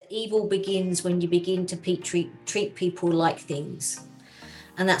evil begins when you begin to treat people like things.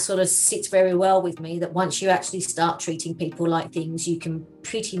 And that sort of sits very well with me, that once you actually start treating people like things, you can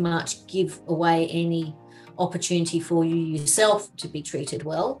pretty much give away any opportunity for you yourself to be treated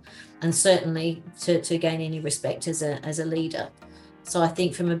well, and certainly to gain any respect as a leader. So I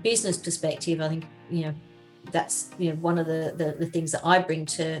think from a business perspective, I think, that's, one of the things that I bring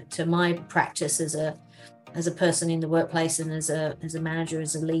to my practice as a person in the workplace and as a manager,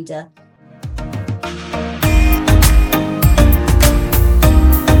 as a leader.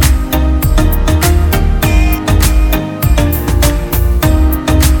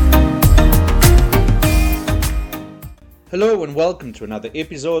 Hello and welcome to another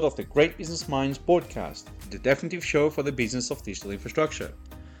episode of the Great Business Minds podcast, the definitive show for the business of digital infrastructure.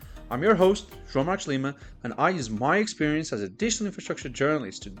 I'm your host, Jean-Marc Lima, and I use my experience as a digital infrastructure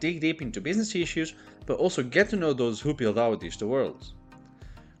journalist to dig deep into business issues, but also get to know those who build our digital worlds.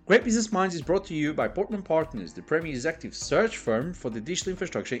 Great Business Minds is brought to you by Portman Partners, the premier executive search firm for the digital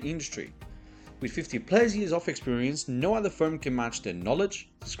infrastructure industry. With 50 plus years of experience, no other firm can match their knowledge,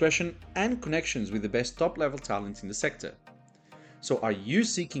 discretion, and connections with the best top-level talent in the sector. So are you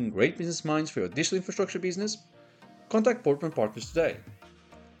seeking great business minds for your digital infrastructure business? Contact Portman Partners today.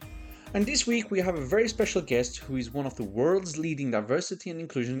 And this week we have a very special guest who is one of the world's leading diversity and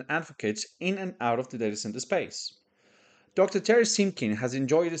inclusion advocates in and out of the data center space. Dr. Terry Simkin has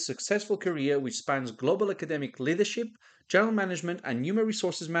enjoyed a successful career which spans global academic leadership, general management, and human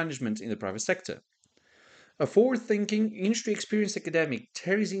resources management in the private sector. A forward-thinking, industry-experienced academic,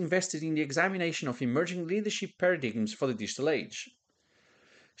 Terry is invested in the examination of emerging leadership paradigms for the digital age.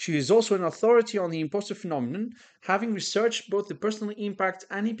 She is also an authority on the imposter phenomenon, having researched both the personal impact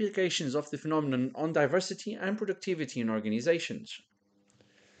and implications of the phenomenon on diversity and productivity in organizations.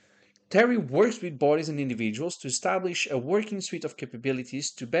 Terry works with bodies and individuals to establish a working suite of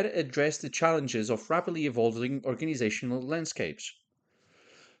capabilities to better address the challenges of rapidly evolving organizational landscapes.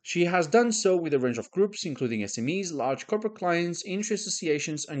 She has done so with a range of groups, including SMEs, large corporate clients, industry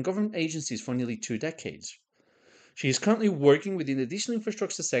associations, and government agencies for nearly 2 decades. She is currently working within the digital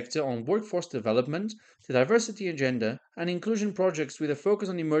infrastructure sector on workforce development, the diversity agenda, and inclusion projects with a focus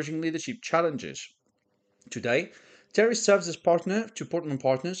on emerging leadership challenges. Today, Terry serves as partner to Portman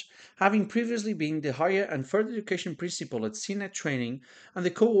Partners, having previously been the higher and further education principal at CNET Training and the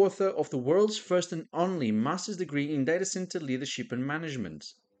co-author of the world's first and only master's degree in data center leadership and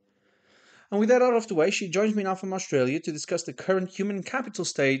management. And with that out of the way, she joins me now from Australia to discuss the current human capital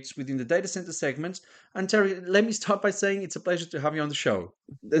state within the data center segment. And Terry, let me start by saying it's a pleasure to have you on the show.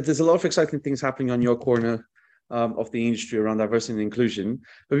 There's a lot of exciting things happening on your corner of the industry around diversity and inclusion.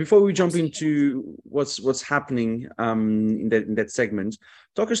 But before we jump into what's happening in that segment,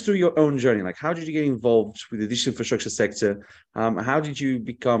 talk us through your own journey. Like, how did you get involved with the digital infrastructure sector? How did you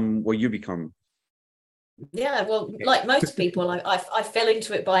become what you become? Yeah, well, like most people, I fell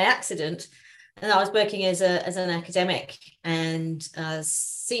into it by accident. And I was working as an academic, and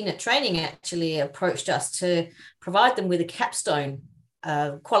CNET Training actually approached us to provide them with a capstone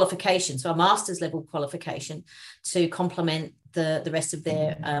qualification, so a master's level qualification to complement the rest of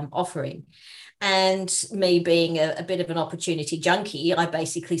their offering. And me being a bit of an opportunity junkie, I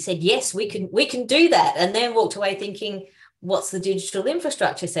basically said, yes, we can do that, and then walked away thinking, what's the digital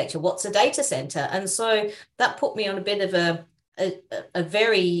infrastructure sector? What's a data center? And so that put me on a bit of a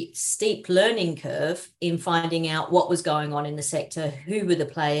very steep learning curve in finding out what was going on in the sector, who were the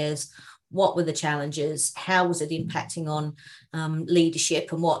players, what were the challenges, how was it impacting on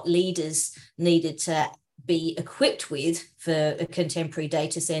leadership, and what leaders needed to be equipped with for a contemporary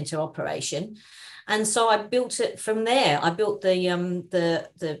data center operation. And so I built it from there. I built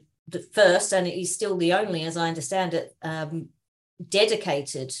the first, and it is still the only, as I understand it,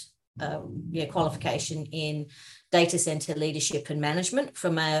 dedicated qualification in data center leadership and management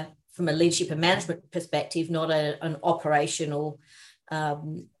from a leadership and management perspective, not an operational a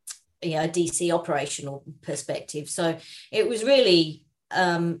DC operational perspective. So it was really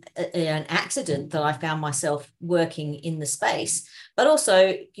an accident that I found myself working in the space, but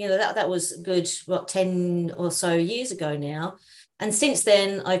also, that was good, 10 or so years ago now. And since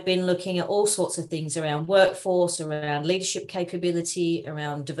then, I've been looking at all sorts of things around workforce, around leadership capability,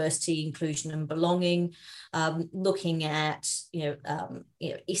 around diversity, inclusion, and belonging, looking at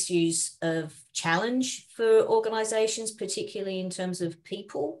issues of challenge for organizations, particularly in terms of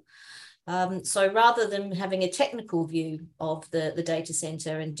people. So rather than having a technical view of the data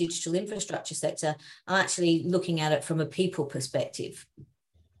center and digital infrastructure sector, I'm actually looking at it from a people perspective.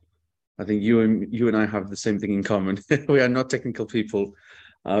 I think you and I have the same thing in common. We are not technical people,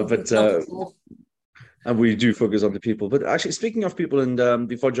 but And we do focus on the people. But actually, speaking of people, and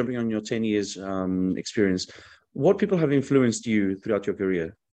before jumping on your 10 years experience, what people have influenced you throughout your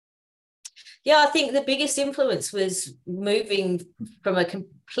career? Yeah, I think the biggest influence was moving from a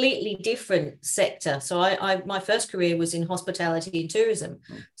completely different sector. So I my first career was in hospitality and tourism.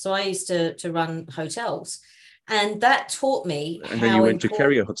 So I used to run hotels. And that taught me And then you how went to important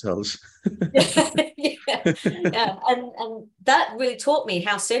carrier hotels. yeah. And that really taught me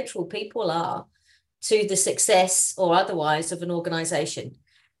how central people are to the success or otherwise of an organization,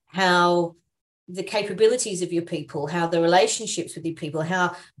 how the capabilities of your people, how the relationships with your people,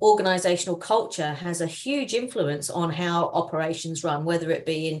 how organizational culture has a huge influence on how operations run, whether it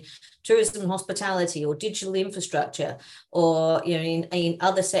be in tourism, hospitality, or digital infrastructure, or in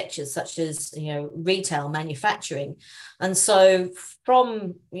other sectors such as retail, manufacturing. And so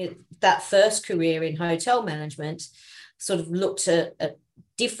from that first career in hotel management, sort of looked at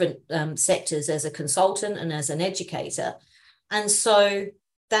different sectors as a consultant and as an educator. And so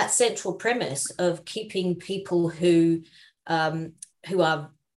that central premise of keeping people who are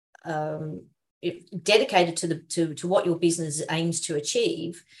dedicated to what your business aims to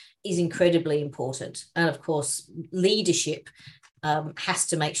achieve is incredibly important. And of course, leadership has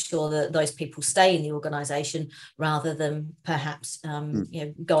to make sure that those people stay in the organization rather than perhaps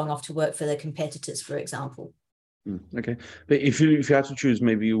going off to work for their competitors, for example. Okay, but if you had to choose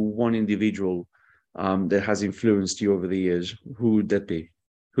maybe one individual that has influenced you over the years, who would that be?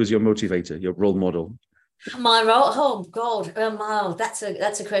 Who's your motivator, your role model? My role? Oh God, oh, that's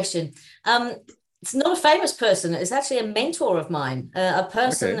a question. It's not a famous person. It's actually a mentor of mine, a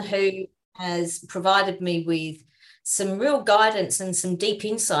person who has provided me with some real guidance and some deep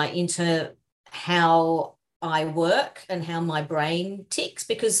insight into how I work and how my brain ticks,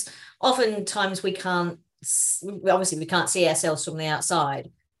 because oftentimes we can't see ourselves from the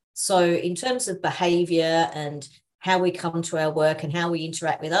outside. So in terms of behavior and how we come to our work and how we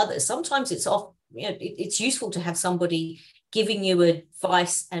interact with others, sometimes it's useful to have somebody giving you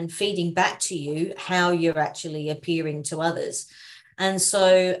advice and feeding back to you how you're actually appearing to others. And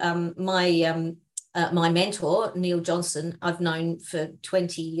so my mentor, Neil Johnson, I've known for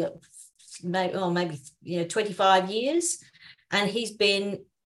 25 years, and he's been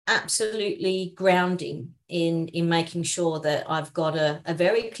absolutely grounding in making sure that I've got a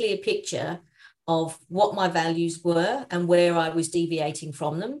very clear picture of what my values were and where I was deviating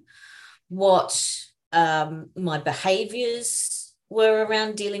from them, what my behaviors were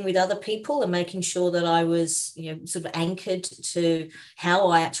around dealing with other people and making sure that I was sort of anchored to how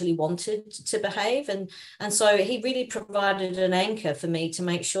I actually wanted to behave. And so he really provided an anchor for me to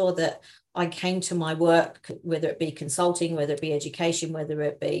make sure that I came to my work, whether it be consulting, whether it be education, whether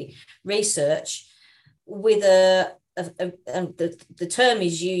it be research, with the term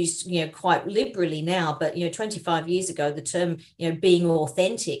is used quite liberally now, but 25 years ago the term being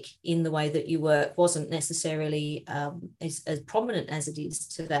authentic in the way that you work wasn't necessarily as prominent as it is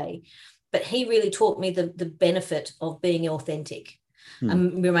today. But he really taught me the benefit of being authentic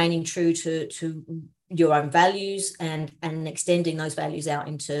and remaining true to your own values and extending those values out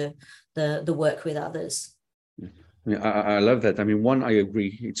into the work with others. I love that. I mean, one, I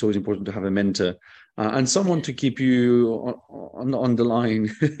agree. It's always important to have a mentor and someone to keep you on the line,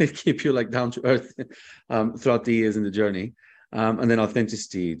 keep you like down to earth throughout the years in the journey. And then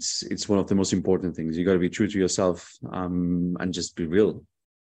authenticity, it's one of the most important things. You got to be true to yourself and just be real.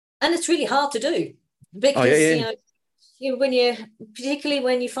 And it's really hard to do because, particularly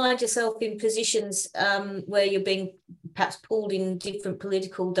when you find yourself in positions where you're being perhaps pulled in different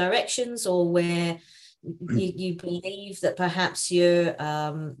political directions, or where you believe that perhaps your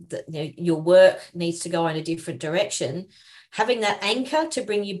work needs to go in a different direction, having that anchor to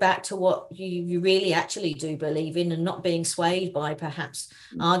bring you back to what you really actually do believe in, and not being swayed by perhaps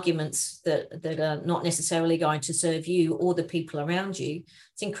arguments that are not necessarily going to serve you or the people around you.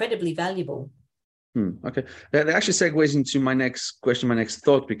 It's incredibly valuable. Okay, that actually segues into my next question, my next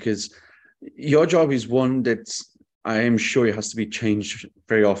thought, because your job is one that I am sure it has to be changed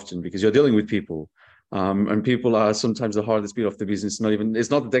very often, because you're dealing with people. And people are sometimes the hardest bit of the business. It's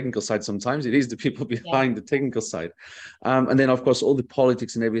not the technical side. Sometimes it is the people behind the technical side. And then, of course, all the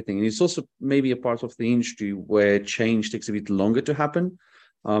politics and everything. And it's also maybe a part of the industry where change takes a bit longer to happen.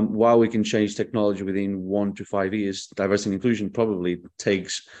 While we can change technology within 1 to 5 years, diversity and inclusion probably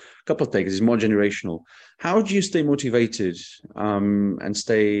takes a couple of decades. It's more generational. How do you stay motivated and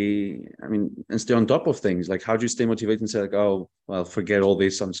stay on top of things? Like, how do you stay motivated and say, like, oh, well, forget all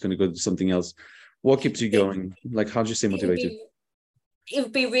this, I'm just going to go do something else? What keeps you going? Like, how do you stay motivated? It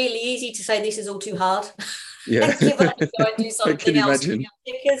would be really easy to say this is all too hard. Yeah. And give up and go and do something else.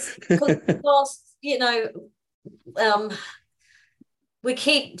 Because you know, we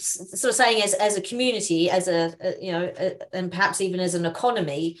keep sort of saying as a community, as and perhaps even as an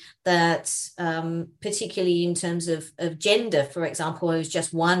economy, that particularly in terms of gender, for example, is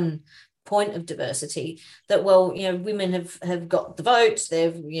just one point of diversity, that, well, women have got the vote,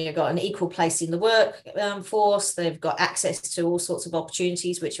 they've got an equal place in the workforce, they've got access to all sorts of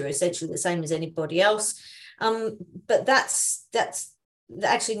opportunities which are essentially the same as anybody else. But that's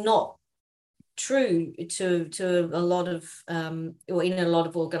actually not true to a lot of or in a lot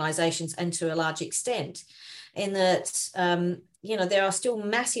of organizations, and to a large extent, in that there are still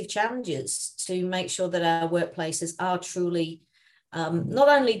massive challenges to make sure that our workplaces are truly not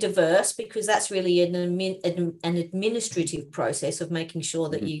only diverse, because that's really an administrative process of making sure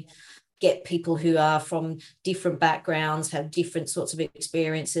that you get people who are from different backgrounds, have different sorts of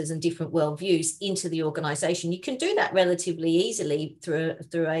experiences and different worldviews into the organization. You can do that relatively easily through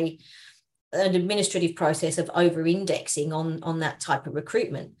an administrative process of over-indexing on that type of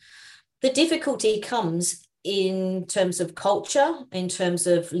recruitment. The difficulty comes in terms of culture, in terms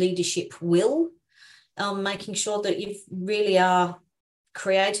of leadership will, making sure that you really are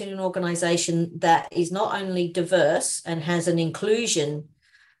creating an organization that is not only diverse and has an inclusion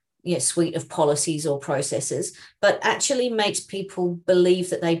suite of policies or processes, but actually makes people believe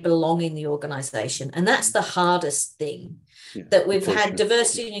that they belong in the organization. And that's the hardest thing, that we've had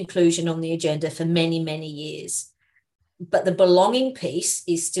diversity and inclusion on the agenda for many, many years. But the belonging piece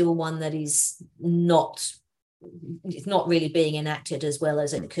is still one that is not really being enacted as well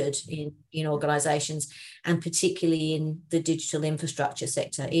as it could in organizations, and particularly in the digital infrastructure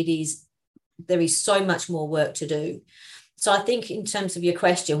sector. There is so much more work to do. So I think, in terms of your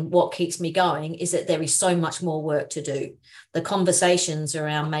question, what keeps me going is that there is so much more work to do. The conversations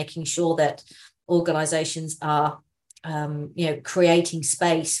around making sure that organizations are creating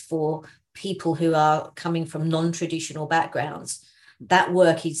space for people who are coming from non-traditional backgrounds, that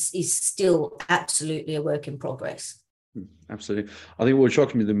work is still absolutely a work in progress. Absolutely. I think what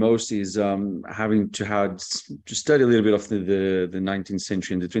shocked me the most is having to study a little bit of the 19th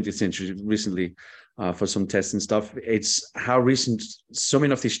century and the 20th century recently for some tests and stuff. It's how recent so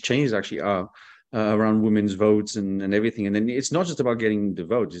many of these changes actually are around women's votes and everything. And then it's not just about getting the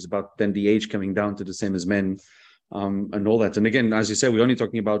vote, it's about then the age coming down to the same as men. And all that. And again, as you said, we're only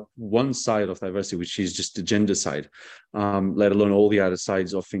talking about one side of diversity, which is just the gender side, let alone all the other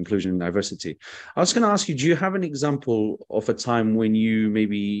sides of inclusion and diversity. I was going to ask you, do you have an example of a time when you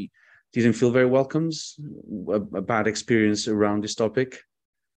maybe didn't feel very welcomed, a bad experience around this topic?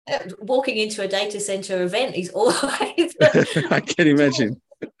 Walking into a data center event is always I can imagine.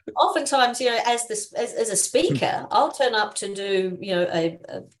 Oftentimes, as a speaker, I'll turn up to do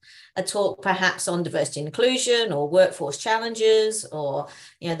a talk perhaps on diversity and inclusion, or workforce challenges, or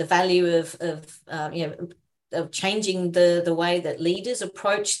the value of changing the way that leaders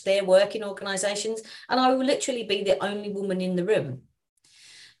approach their work in organizations, and I will literally be the only woman in the room.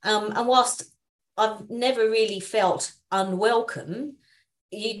 And whilst I've never really felt unwelcome,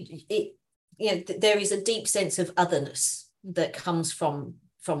 there is a deep sense of otherness that comes from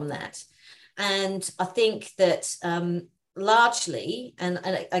that. And I think that largely, and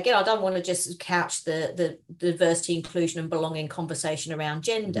again, I don't want to just couch the diversity, inclusion and belonging conversation around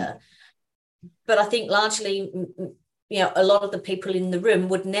gender, but I think largely, a lot of the people in the room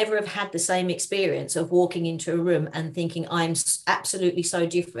would never have had the same experience of walking into a room and thinking, I'm absolutely so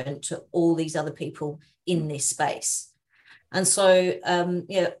different to all these other people in this space. And so,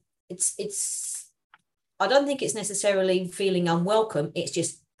 I don't think it's necessarily feeling unwelcome. It's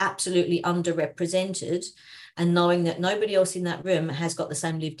just absolutely underrepresented, and knowing that nobody else in that room has got the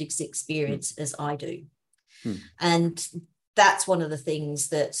same lived experience as I do. And that's one of the things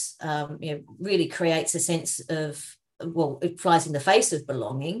that really creates a sense of, well, it flies in the face of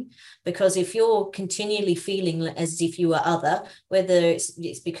belonging, because if you're continually feeling as if you are other, whether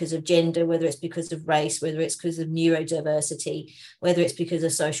it's because of gender, whether it's because of race, whether it's because of neurodiversity, whether it's because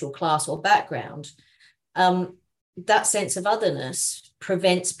of social class or background, that sense of otherness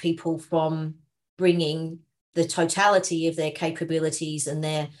prevents people from bringing the totality of their capabilities and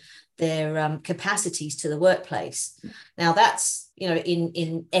their capacities to the workplace. Now, that's,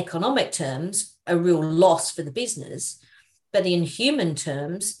 in economic terms, a real loss for the business. But in human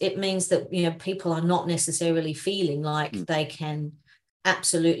terms, it means that, people are not necessarily feeling like they can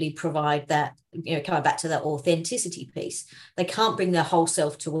absolutely provide that, coming back to that authenticity piece. They can't bring their whole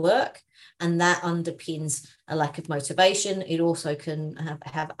self to work, and that underpins a lack of motivation. It also can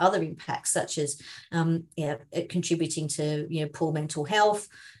have other impacts, such as contributing to poor mental health,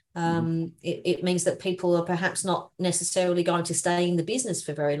 It means that people are perhaps not necessarily going to stay in the business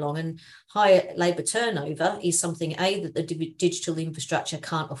for very long, and higher labour turnover is something that the digital infrastructure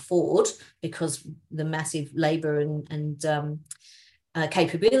can't afford because the massive labour and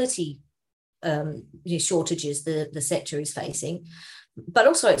capability shortages the sector is facing, but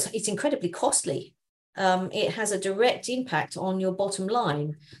also it's incredibly costly. It has a direct impact on your bottom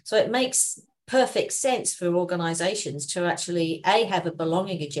line, so it makes perfect sense for organizations to actually have a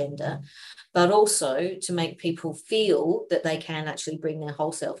belonging agenda, but also to make people feel that they can actually bring their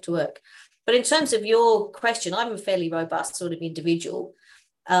whole self to work. But in terms of your question, I'm a fairly robust sort of individual.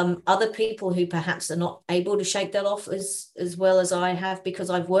 Other people who perhaps are not able to shake that off as well as I have, because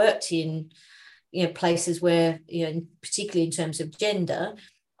I've worked in places where, particularly in terms of gender,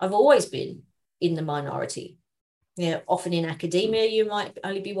 I've always been in the minority. Often in academia, you might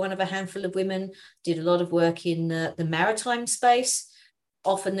only be one of a handful of women. Did a lot of work in the maritime space,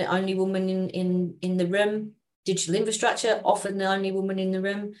 often the only woman in the room. Digital infrastructure, often the only woman in the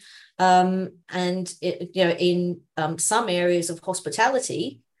room. And in some areas of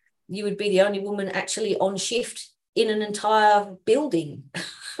hospitality, you would be the only woman actually on shift in an entire building.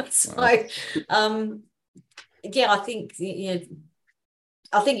 So, wow. I think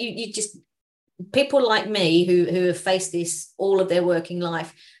you just, people like me who have faced this all of their working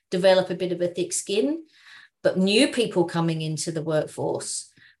life develop a bit of a thick skin, but new people coming into the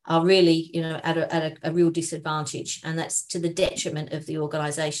workforce are really, at a real disadvantage, and that's to the detriment of the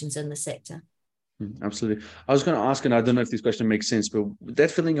organizations and the sector. Absolutely. I was going to ask, and I don't know if this question makes sense, but that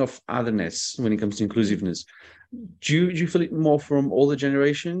feeling of otherness when it comes to inclusiveness, do you feel it more from older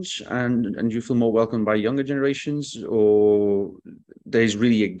generations, and do you feel more welcomed by younger generations, or there's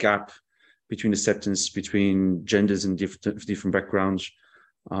really a gap between acceptance between genders and different backgrounds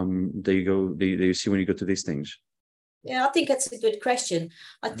that you see when you go to these things? Yeah, I think that's a good question.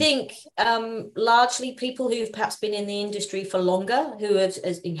 I think largely people who've perhaps been in the industry for longer, who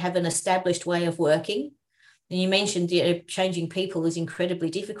have an established way of working. And you mentioned, changing people is incredibly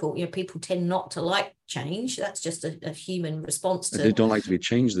difficult. People tend not to like change. That's just a human response to. They don't like to be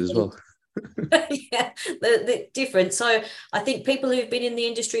changed as well. Yeah, the different. So I think people who've been in the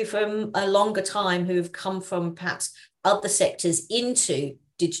industry for a longer time, who have come from perhaps other sectors into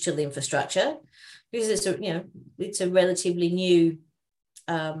digital infrastructure, because it's a relatively new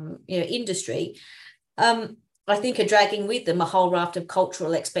industry, I think are dragging with them a whole raft of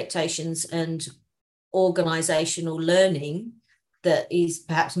cultural expectations and organizational learning that is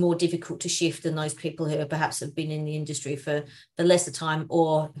perhaps more difficult to shift than those people who perhaps have been in the industry for lesser time,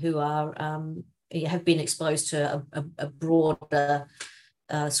 or who are have been exposed to a broader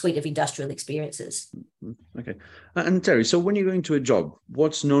suite of industrial experiences. Okay. And Terry, so when you're going to a job,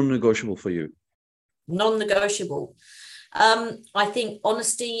 what's non-negotiable for you? Non-negotiable. I think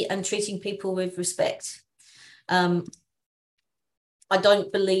honesty and treating people with respect. I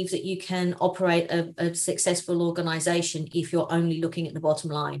don't believe that you can operate a successful organization if you're only looking at the bottom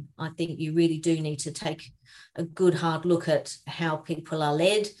line. I think you really do need to take a good hard look at how people are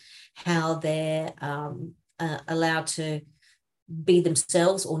led, how they're allowed to be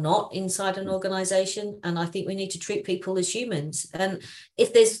themselves or not inside an organization. And I think we need to treat people as humans. And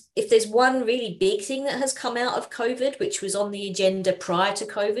if there's one really big thing that has come out of COVID, which was on the agenda prior to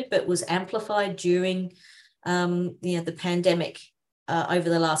COVID, but was amplified during the pandemic over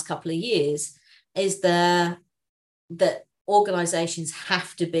the last couple of years, is that organizations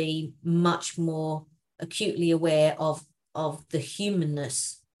have to be much more acutely aware of the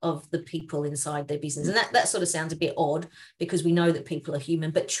humanness of the people inside their business. And that sort of sounds a bit odd, because we know that people are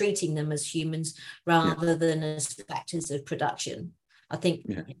human, but treating them as humans rather than as factors of production. I think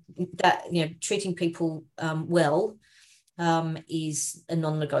that treating people well is a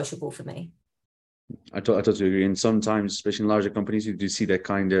non-negotiable for me. I totally agree. And sometimes, especially in larger companies, you do see that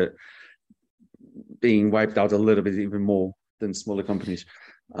kind of being wiped out a little bit even more than smaller companies.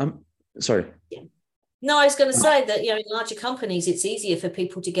 Sorry. Yeah. No, I was going to say that in larger companies, it's easier for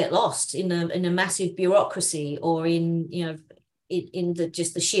people to get lost in a massive bureaucracy, or in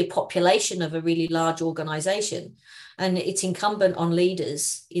just the sheer population of a really large organization. And it's incumbent on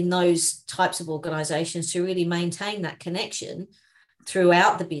leaders in those types of organizations to really maintain that connection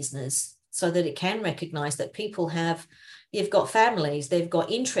throughout the business, so that it can recognize that people they've got families, they've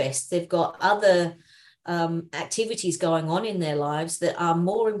got interests, they've got other activities going on in their lives that are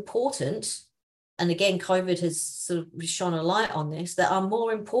more important. And again, COVID has sort of shone a light on this, that are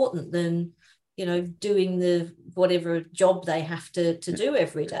more important than, doing the whatever job they have to do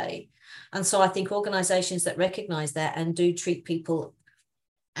every day. And so I think organizations that recognize that and do treat people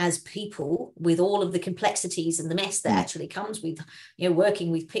as people, with all of the complexities and the mess that actually comes with,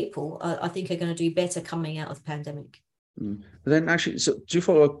 working with people, I think are going to do better coming out of the pandemic. Then actually, so two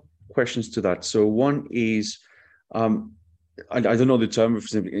follow-up questions to that. So one is, I don't know the term.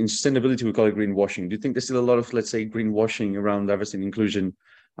 In sustainability, we call it greenwashing. Do you think there's still a lot of, let's say, greenwashing around diversity and inclusion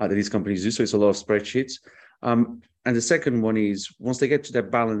that these companies do? So it's a lot of spreadsheets. And the second one is, once they get to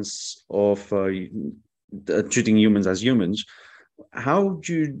that balance of treating humans as humans, how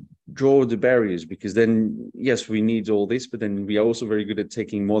do you draw the barriers? Because then, yes, we need all this, but then we are also very good at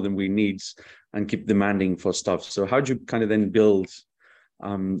taking more than we need and keep demanding for stuff. So how do you kind of then build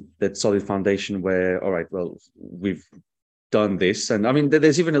that solid foundation where, all right, well, we've done this, and I mean,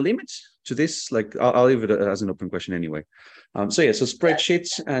 there's even a limit to this. Like, I'll leave it as an open question anyway. So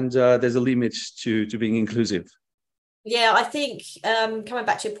spreadsheets, and there's a limit to being inclusive. Yeah, I think coming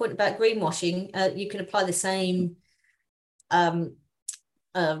back to your point about greenwashing, you can apply the same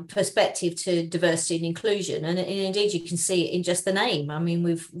perspective to diversity and inclusion, and indeed you can see it in just the name. I mean,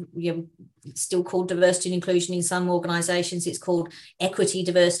 it's still called diversity and inclusion in some organizations, it's called equity,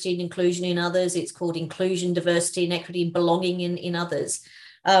 diversity and inclusion in others, it's called inclusion, diversity and equity and belonging in others.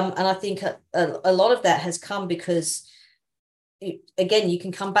 And I think a lot of that has come because, again, you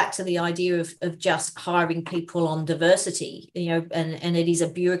can come back to the idea of just hiring people on diversity, and it is a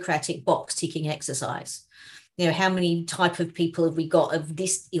bureaucratic box ticking exercise. How many type of people have we got of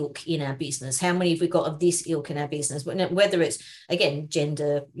this ilk in our business? How many have we got of this ilk in our business? Whether it's, again,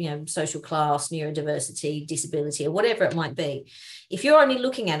 gender, social class, neurodiversity, disability, or whatever it might be. If you're only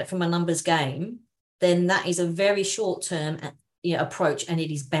looking at it from a numbers game, then that is a very short-term approach, and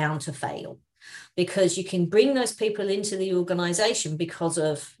it is bound to fail. Because you can bring those people into the organization because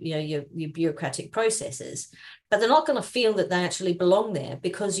of your bureaucratic processes, but they're not going to feel that they actually belong there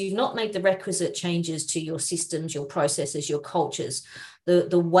because you've not made the requisite changes to your systems, your processes, your cultures,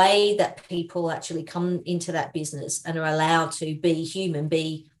 the way that people actually come into that business and are allowed to be human,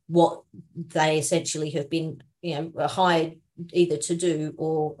 be what they essentially have been hired either to do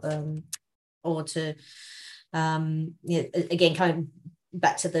or to again, kind of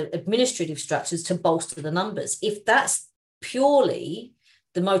back to the administrative structures to bolster the numbers. If that's purely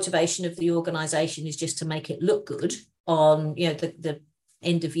the motivation of the organization is just to make it look good on the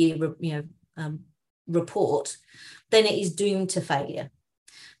end of year report, then it is doomed to failure,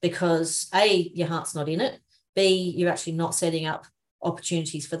 because A, your heart's not in it, B, you're actually not setting up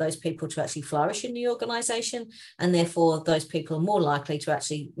opportunities for those people to actually flourish in the organization, and therefore those people are more likely to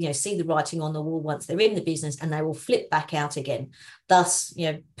actually see the writing on the wall once they're in the business, and they will flip back out again, thus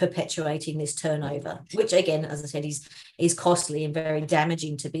perpetuating this turnover, which again, as I said, is costly and very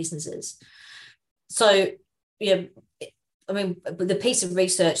damaging to businesses. So I mean, the piece of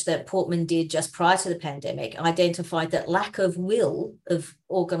research that Portman did just prior to the pandemic identified that lack of will of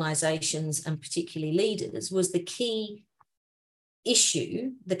organizations, and particularly leaders, was the key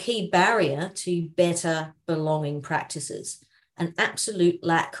issue, the key barrier to better belonging practices, an absolute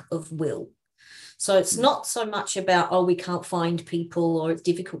lack of will. So it's not so much about, we can't find people, or it's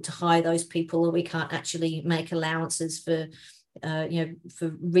difficult to hire those people, or we can't actually make allowances for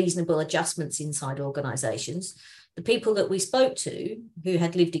reasonable adjustments inside organizations. The people that we spoke to who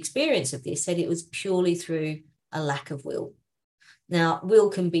had lived experience of this said it was purely through a lack of will. Now, will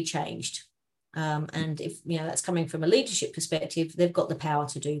can be changed. And if that's coming from a leadership perspective, they've got the power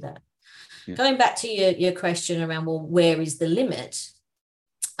to do that. Yeah. Going back to your question around, well, where is the limit?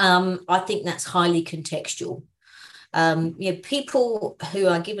 I think that's highly contextual. People who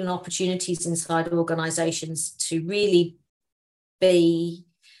are given opportunities inside organizations to really be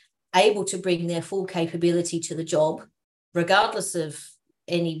able to bring their full capability to the job, regardless of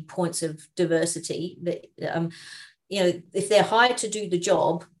any points of diversity, if they're hired to do the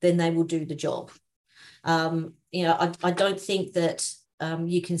job, then they will do the job. I don't think that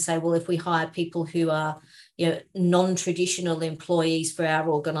you can say, well, if we hire people who are non-traditional employees for our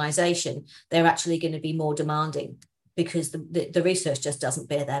organization, they're actually going to be more demanding, because the research just doesn't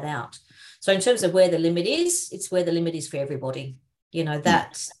bear that out. So in terms of where the limit is, it's where the limit is for everybody.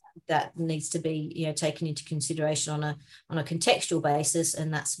 That needs to be taken into consideration on a contextual basis,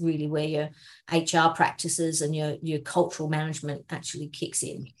 and that's really where your HR practices and your cultural management actually kicks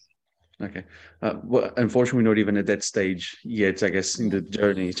in. Okay. Well, unfortunately, we're not even at that stage yet, I guess, in the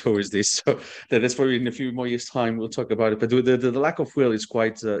journey towards this. So that's probably in a few more years' time we'll talk about it. But the lack of will is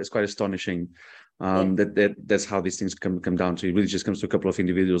quite astonishing. That's how these things come down to. It really just comes to a couple of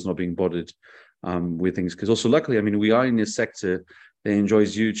individuals not being bothered with things. Because also, luckily, I mean, we are in a sector that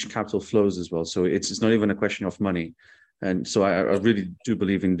enjoys huge capital flows as well. So it's not even a question of money. And so I really do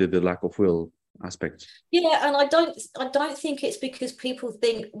believe in the lack of will aspect. Yeah, and I don't think it's because people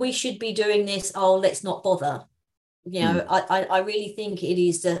think we should be doing this. Oh, let's not bother. I really think it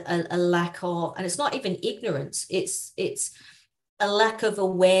is a lack of, and it's not even ignorance. It's a lack of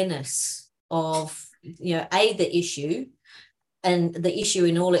awareness of the issue, and the issue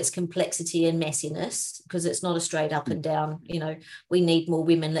in all its complexity and messiness, because it's not a straight up and down, we need more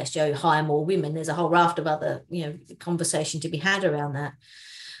women, let's go hire more women. There's a whole raft of other, conversation to be had around that.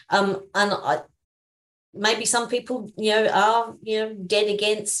 Maybe some people, are, dead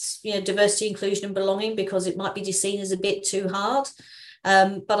against, diversity, inclusion and belonging because it might be seen as a bit too hard.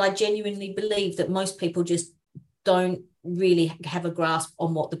 But I genuinely believe that most people just don't really have a grasp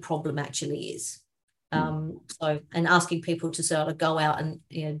on what the problem actually is. And asking people to sort of go out and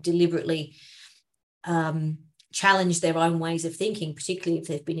deliberately challenge their own ways of thinking, particularly if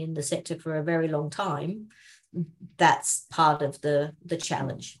they've been in the sector for a very long time, that's part of the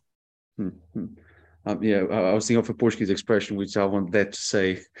challenge. I was thinking of a Portuguese expression, which I want that to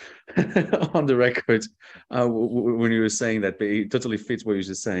say on the record when you were saying that, but it totally fits what you're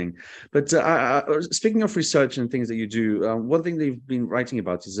just saying. But speaking of research and things that you do, one thing that you've been writing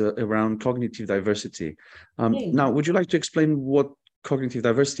about is around cognitive diversity. Now, would you like to explain what cognitive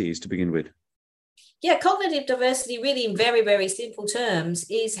diversity is to begin with? Yeah, cognitive diversity, really in very, very simple terms,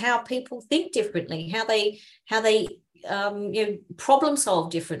 is how people think differently, how they problem solve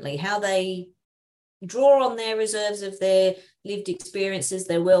differently, how they draw on their reserves of their lived experiences,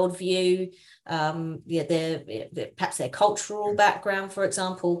 their worldview, perhaps their cultural background, for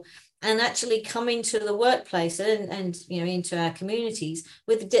example, and actually come into the workplace and into our communities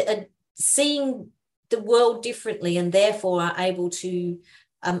with seeing the world differently, and therefore are able to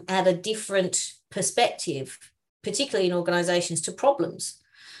add a different perspective, particularly in organizations, to problems.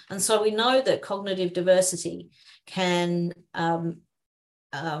 And so we know that cognitive diversity can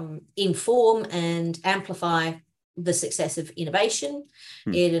inform and amplify the success of innovation.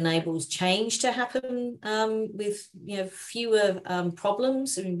 It enables change to happen with fewer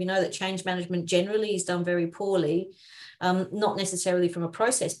problems. I mean, we know that change management generally is done very poorly, not necessarily from a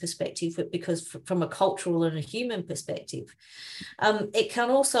process perspective, but because from a cultural and a human perspective. It can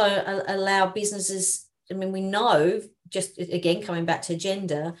also allow businesses, I mean, we know, just again coming back to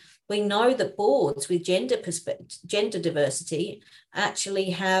gender, we know that boards with gender diversity actually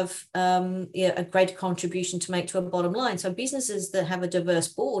have a greater contribution to make to a bottom line. So businesses that have a diverse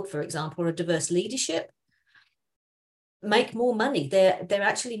board, for example, or a diverse leadership, make more money. They're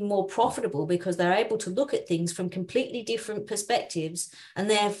actually more profitable because they're able to look at things from completely different perspectives, and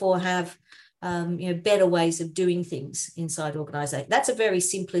therefore have better ways of doing things inside organizations. That's a very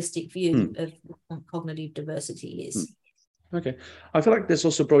simplistic view of what cognitive diversity is. Okay, I feel like that's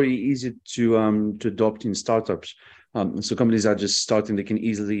also probably easy to adopt in startups. So companies are just starting; they can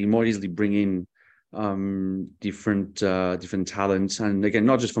more easily bring in different talents, and again,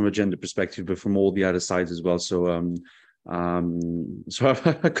 not just from a gender perspective, but from all the other sides as well. So I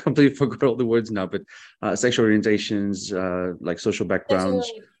completely forgot all the words now, but sexual orientations, like social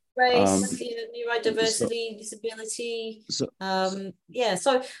backgrounds, race, neurodiversity, disability.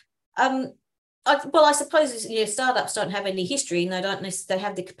 I suppose startups don't have any history, and they don't necessarily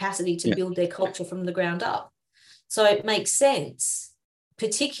have the capacity to build their culture from the ground up. So it makes sense,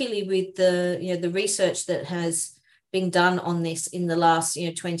 particularly with the research that has been done on this in the last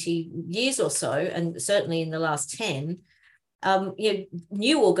 20 years or so, and certainly in the last 10.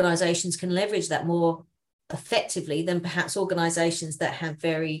 New organizations can leverage that more effectively than perhaps organizations that have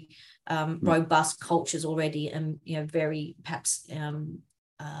very robust cultures already, and very perhaps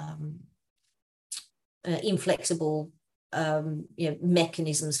inflexible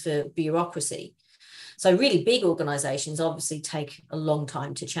mechanisms for bureaucracy. So really big organizations obviously take a long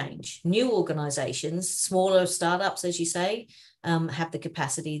time to change. New organizations, smaller startups, as you say, have the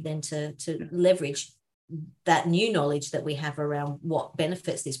capacity then to leverage that new knowledge that we have around what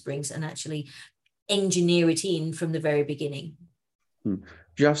benefits this brings, and actually engineer it in from the very beginning. Do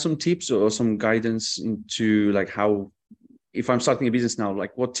you have some tips or some guidance into like how, if I'm starting a business now,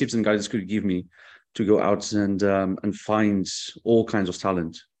 like what tips and guidance could you give me to go out and find all kinds of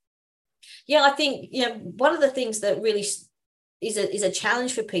talent? Yeah, I think one of the things that really is a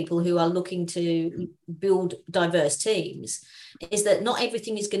challenge for people who are looking to build diverse teams is that not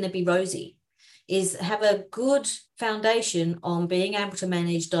everything is going to be rosy. Is have a good foundation on being able to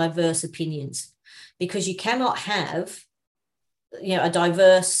manage diverse opinions, because you cannot have a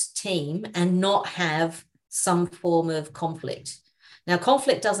diverse team and not have some form of conflict. Now,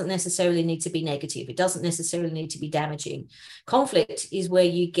 conflict doesn't necessarily need to be negative. It doesn't necessarily need to be damaging. Conflict is where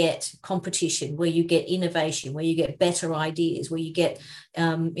you get competition, where you get innovation, where you get better ideas, where you get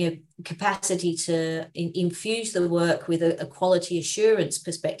capacity to infuse the work with a quality assurance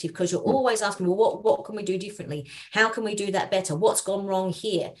perspective, because you're always asking, well, what can we do differently? How can we do that better? What's gone wrong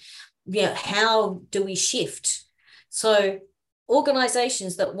here? How do we shift? So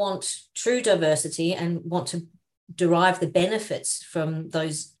organizations that want true diversity and want to derive the benefits from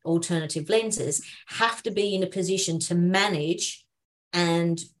those alternative lenses have to be in a position to manage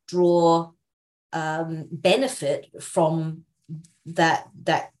and draw benefit from that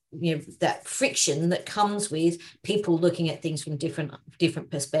friction that comes with people looking at things from different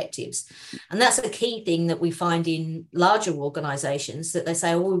perspectives. And that's a key thing that we find in larger organizations, that they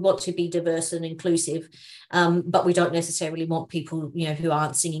say, oh, we want to be diverse and inclusive, but we don't necessarily want people who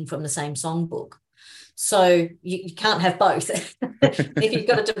aren't singing from the same songbook. So you can't have both. If you've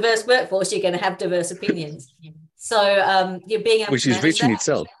got a diverse workforce, you're going to have diverse opinions. So you're being able which to is rich in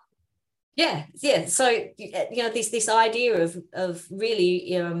itself. Yeah. So this idea of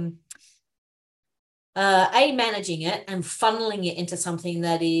really managing it and funneling it into something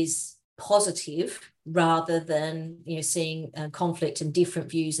that is positive, rather than seeing conflict and different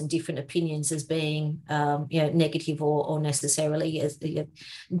views and different opinions as being negative or necessarily as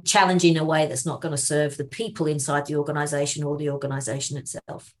challenging in a way that's not going to serve the people inside the organization or the organization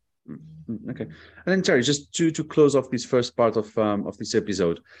itself. Okay. And then Terry, just to close off this first part of this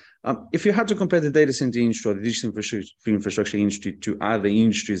episode, if you had to compare the data center industry or the digital infrastructure industry to other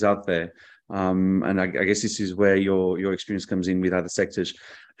industries out there, and I guess this is where your experience comes in with other sectors,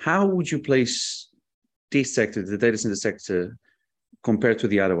 how would you place this sector, the data center sector, compared to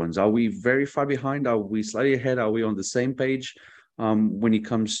the other ones? Are we very far behind? Are we slightly ahead? Are we on the same page when it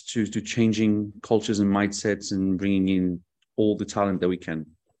comes to changing cultures and mindsets and bringing in all the talent that we can?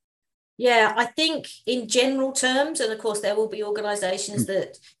 Yeah, I think in general terms, and of course there will be organizations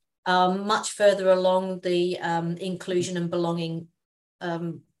that are much further along the inclusion and belonging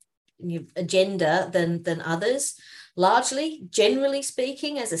agenda than others. Largely, generally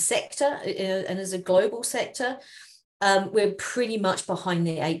speaking, as a sector and as a global sector, we're pretty much behind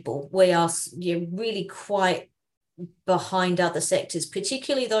the 8 ball. We are really quite behind other sectors,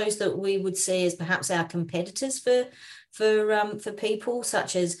 particularly those that we would see as perhaps our competitors for people,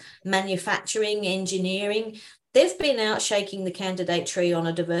 such as manufacturing, engineering. They've been out shaking the candidate tree on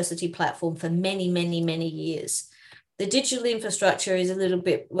a diversity platform for many, many, many years. The digital infrastructure is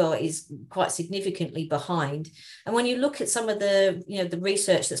is quite significantly behind. And when you look at some of the, the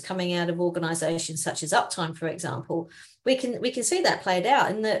research that's coming out of organizations such as Uptime, for example, we can see that played out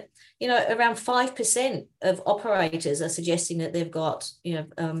in that, around 5% of operators are suggesting that they've got,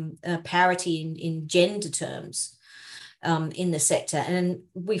 parity in gender terms in the sector. And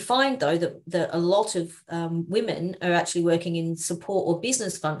we find, though, that a lot of women are actually working in support or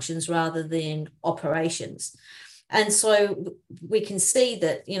business functions rather than operations. And so we can see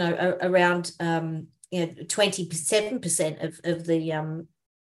that, around 27% of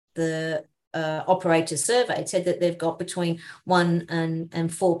the operators surveyed said that they've got between 1% and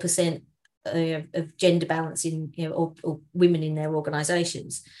 4% of gender balance in, or women in their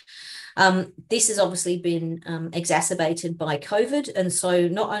organisations. This has obviously been exacerbated by COVID. And so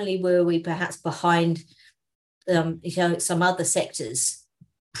not only were we perhaps behind some other sectors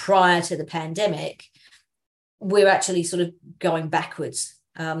prior to the pandemic, we're actually sort of going backwards.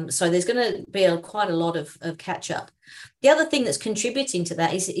 So there's going to be quite a lot of catch up. The other thing that's contributing to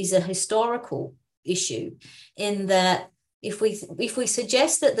that is a historical issue, in that if we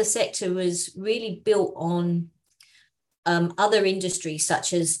suggest that the sector was really built on other industries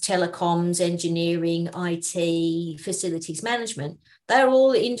such as telecoms, engineering, IT, facilities management, they're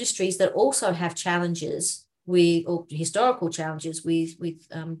all industries that also have challenges or historical challenges with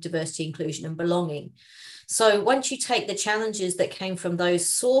diversity, inclusion, and belonging. So once you take the challenges that came from those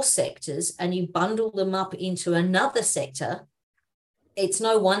source sectors and you bundle them up into another sector, it's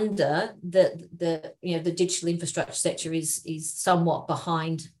no wonder that the digital infrastructure sector is somewhat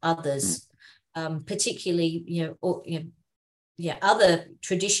behind others, particularly other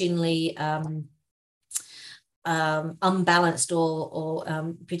traditionally unbalanced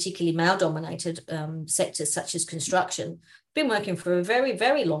or particularly male-dominated sectors such as construction. Been working for a very,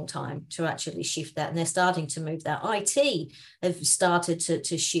 very long time to actually shift that, and they're starting to move that. IT have started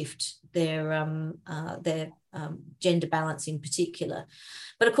to shift their gender balance in particular.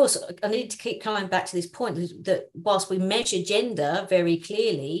 But of course, I need to keep coming back to this point that whilst we measure gender very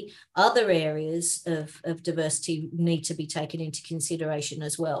clearly, other areas of diversity need to be taken into consideration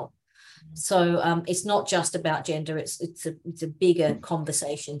as well. So it's not just about gender. It's a bigger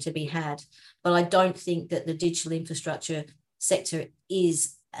conversation to be had. But I don't think that the digital infrastructure sector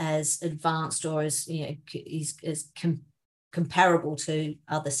is as advanced or as is as comparable to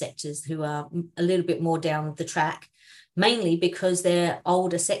other sectors who are a little bit more down the track, mainly because they're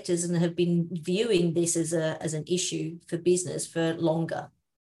older sectors and have been viewing this as an issue for business for longer.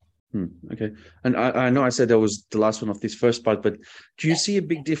 Okay. And I know I said that was the last one of this first part, but do you see a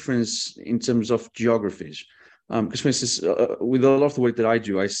big difference in terms of geographies? Because, for instance, with a lot of the work that I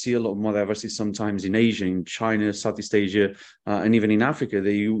do, I see a lot more diversity sometimes in Asia, in China, Southeast Asia, and even in Africa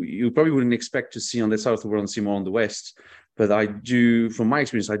that you probably wouldn't expect to see on that side of the world and see more on the West. But I do, from my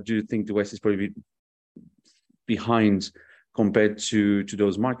experience, I do think the West is probably behind compared to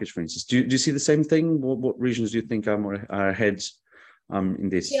those markets, for instance. Do you see the same thing? What regions do you think are ahead in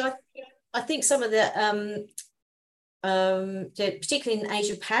this? Yeah, I think some of the particularly in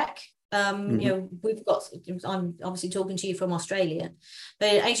Asia Pac, we've got. I'm obviously talking to you from Australia,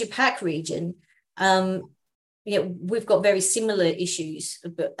 but in Asia Pac region, we've got very similar issues.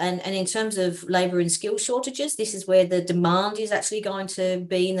 And in terms of labour and skill shortages, this is where the demand is actually going to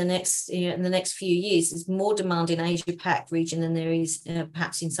be in the next few years. There's more demand in Asia Pac region than there is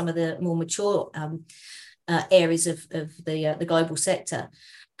perhaps in some of the more mature areas of the global sector.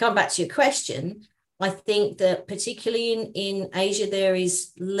 Going back to your question, I think that particularly in Asia, there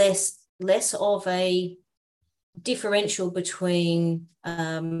is less of a differential between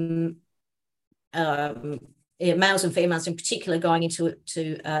males and females in particular going into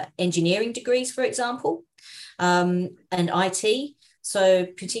engineering degrees, for example, and IT. So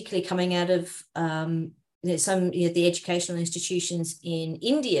particularly coming out of the educational institutions in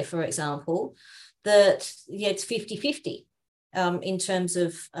India, for example, that it's 50-50 in terms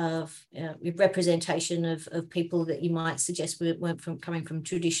of representation of people that you might suggest weren't coming from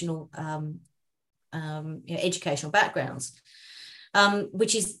traditional educational backgrounds,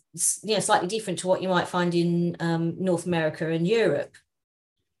 which is slightly different to what you might find in North America and Europe.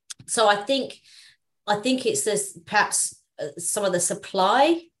 So I think it's this perhaps some of the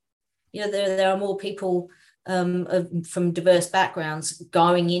supply. There are more people from diverse backgrounds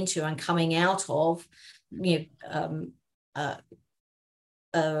going into and coming out of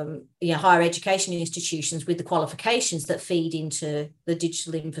higher education institutions with the qualifications that feed into the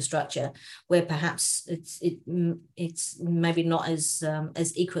digital infrastructure, where perhaps it's maybe not as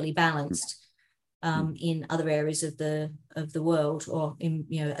equally balanced in other areas of the world, or in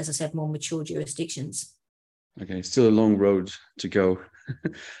as I said, more mature jurisdictions. Okay, still a long road to go.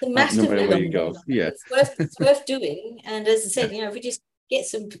 No matter where you go, yeah, it's worth doing. And as I said, if we just get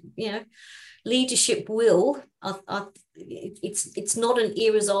some, leadership will, it's not an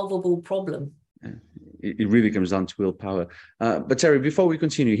irresolvable problem. It really comes down to willpower. But Terry, before we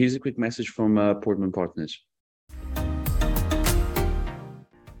continue, here's a quick message from Portman Partners.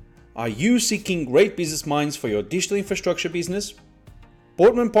 Are you seeking great business minds for your digital infrastructure business?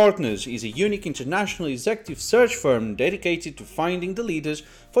 Portman Partners is a unique international executive search firm dedicated to finding the leaders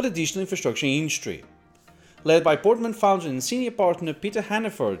for the digital infrastructure industry. Led by Portman founder and senior partner Peter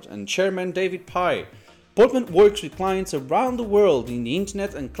Hannaford and chairman David Pye, Portman works with clients around the world in the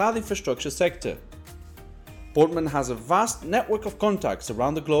internet and cloud infrastructure sector. Portman has a vast network of contacts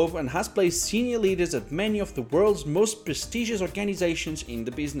around the globe and has placed senior leaders at many of the world's most prestigious organizations in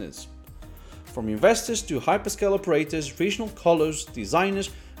the business. From investors to hyperscale operators, regional colors, designers,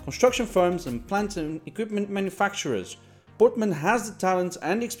 construction firms and plant and equipment manufacturers, Portman has the talent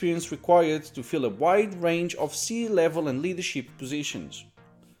and experience required to fill a wide range of C-level and leadership positions.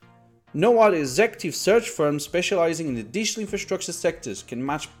 No other executive search firm specializing in the digital infrastructure sectors can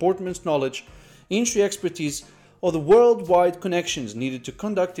match Portman's knowledge, industry expertise, or the worldwide connections needed to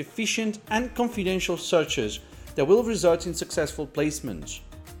conduct efficient and confidential searches that will result in successful placements.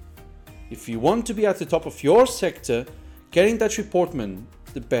 If you want to be at the top of your sector, get in touch with Portman,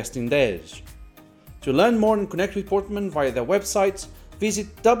 the best in theirs. To learn more and connect with Portman via their website, visit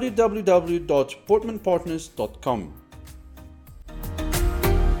www.portmanpartners.com.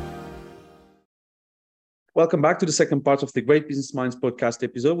 Welcome back to the second part of the Great Business Minds podcast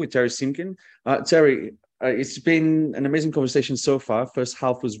episode with Terry Simkin. Terry, it's been an amazing conversation so far. First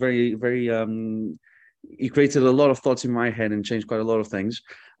half was very, very, it created a lot of thoughts in my head and changed quite a lot of things.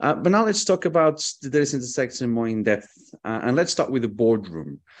 But now let's talk about the data center sector more in depth. And let's start with the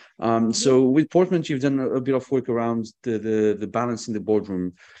boardroom. So with Portman, you've done a bit of work around the balance in the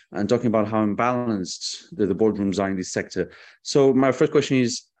boardroom and talking about how imbalanced the boardrooms are in this sector. So my first question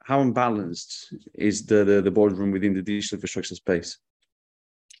is, how imbalanced is the boardroom within the digital infrastructure space?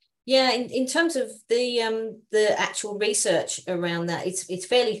 Yeah, in terms of the actual research around that, it's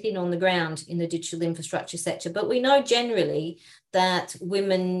fairly thin on the ground in the digital infrastructure sector. But we know generally that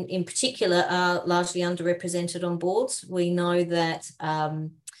women in particular are largely underrepresented on boards. We know that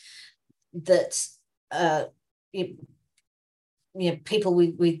that it, people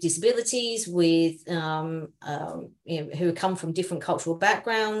with disabilities, with who come from different cultural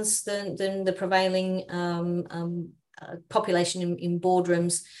backgrounds than the prevailing population in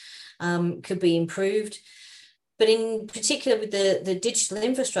boardrooms could be improved. But in particular with the digital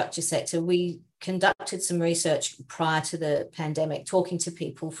infrastructure sector, we conducted some research prior to the pandemic, talking to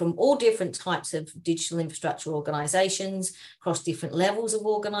people from all different types of digital infrastructure organizations, across different levels of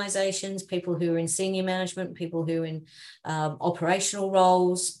organizations, people who are in senior management, people who are in operational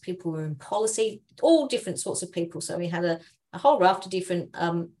roles, people who are in policy, all different sorts of people. So we had a whole raft of different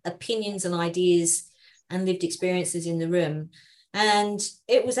opinions and ideas and lived experiences in the room. And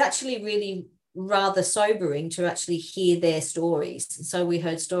it was actually really rather sobering to actually hear their stories. So we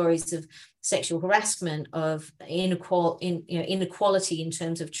heard stories of sexual harassment, of inequality in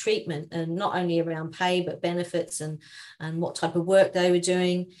terms of treatment, and not only around pay but benefits and what type of work they were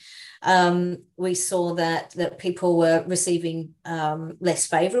doing. We saw that people were receiving less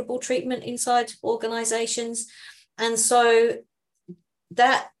favorable treatment inside organizations. And so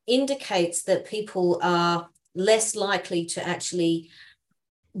that indicates that people are less likely to actually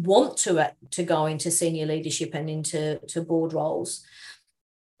want to go into senior leadership and into board roles,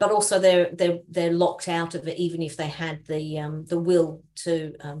 but also they're locked out of it, even if they had the will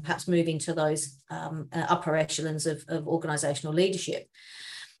to perhaps move into those upper echelons of organizational leadership.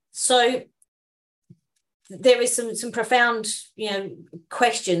 So there is some profound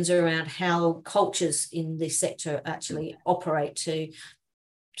questions around how cultures in this sector actually operate to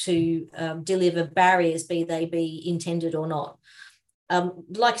deliver barriers, be they be intended or not.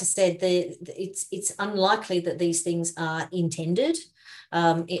 Like I said, it's unlikely that these things are intended.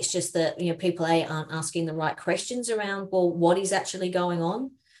 It's just that people aren't asking the right questions around, well, what is actually going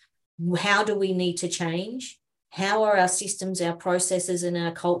on? How do we need to change? How are our systems, our processes, and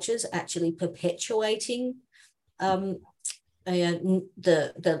our cultures actually perpetuating the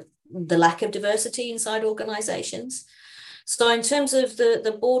lack of diversity inside organizations? So in terms of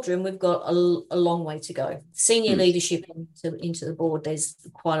the boardroom, we've got a long way to go. Senior leadership into the board, there's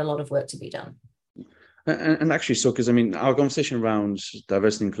quite a lot of work to be done. And actually, so because our conversation around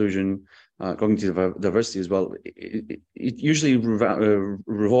diversity, inclusion, cognitive diversity as well, it usually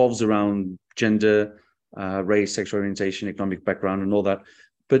revolves around gender, race, sexual orientation, economic background, and all that.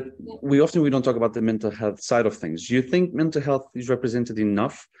 But we don't talk about the mental health side of things. Do you think mental health is represented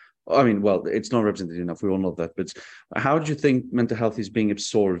enough? I mean, well, it's not represented enough. We all know that. But how do you think mental health is being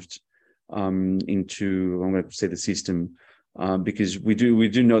absorbed into, I'm going to say, the system? Because we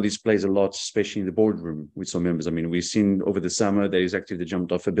do know this plays a lot, especially in the boardroom with some members. I mean, we've seen over the summer there is active that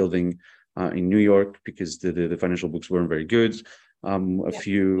jumped off a building in New York because the financial books weren't very good. A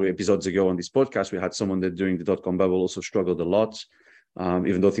few episodes ago on this podcast, we had someone that during the dot-com bubble also struggled a lot.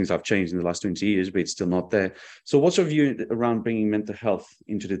 Even though things have changed in the last 20 years, but it's still not there. So what's your view around bringing mental health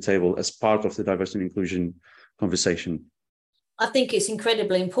into the table as part of the diversity and inclusion conversation? I think it's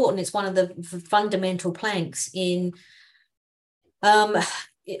incredibly important. It's one of the fundamental planks in, coming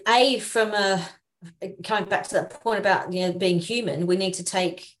back to that point about being human, we need to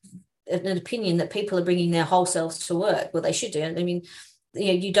take an opinion that people are bringing their whole selves to work. Well, they should do. I mean,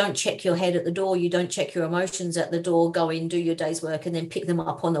 you don't check your head at the door, you don't check your emotions at the door, go in, do your day's work, and then pick them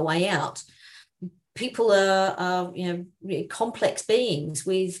up on the way out. People are complex beings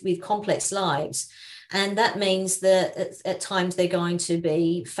with complex lives. And that means that at times they're going to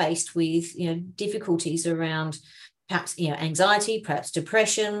be faced with difficulties around perhaps anxiety, perhaps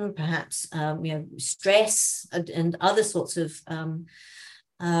depression, perhaps stress, and other sorts of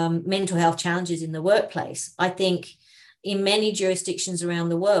mental health challenges in the workplace. I think in many jurisdictions around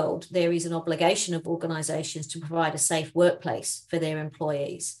the world, there is an obligation of organizations to provide a safe workplace for their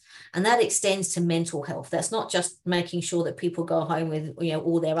employees. And that extends to mental health. That's not just making sure that people go home with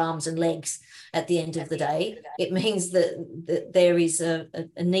all their arms and legs at the end of the day. It means that there is a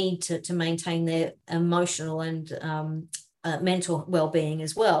need to maintain their emotional and mental well-being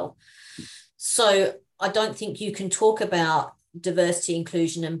as well. So I don't think you can talk about diversity,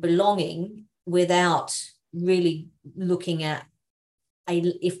 inclusion, and belonging without really looking at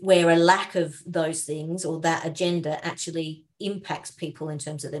where a lack of those things or that agenda actually impacts people in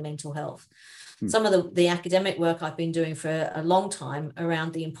terms of their mental health. Some of the academic work I've been doing for a long time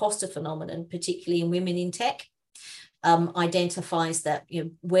around the imposter phenomenon, particularly in women in tech, identifies that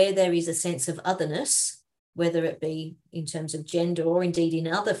where there is a sense of otherness, whether it be in terms of gender or indeed in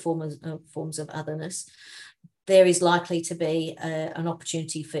other forms of otherness, there is likely to be an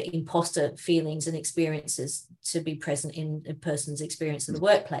opportunity for imposter feelings and experiences to be present in a person's experience of the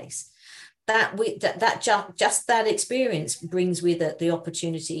workplace. Just that experience brings with it the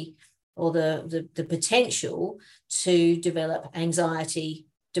opportunity or the potential to develop anxiety,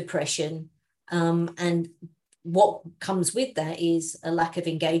 depression, and what comes with that is a lack of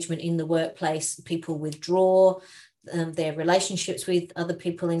engagement in the workplace. People withdraw. Their relationships with other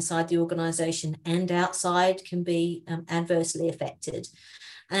people inside the organization and outside can be adversely affected.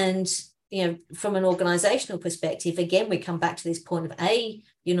 And, from an organizational perspective, again, we come back to this point of A,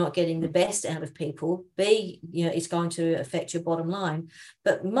 you're not getting the best out of people. B, it's going to affect your bottom line.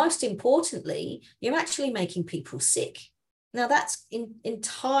 But most importantly, you're actually making people sick. Now, that's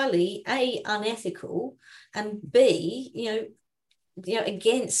entirely A, unethical, and B,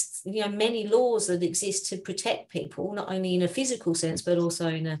 against many laws that exist to protect people, not only in a physical sense but also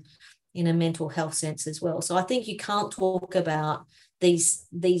in a mental health sense as well. So I think you can't talk about these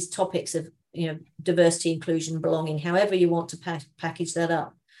topics of diversity, inclusion, belonging, however you want to package that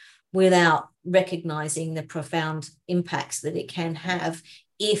up, without recognizing the profound impacts that it can have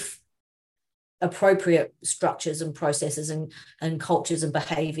if appropriate structures and processes and cultures and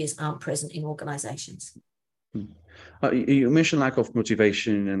behaviors aren't present in organizations. You mentioned lack of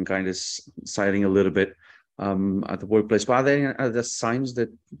motivation and kind of citing a little bit at the workplace, but are there any other signs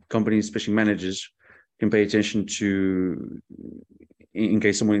that companies, especially managers, can pay attention to in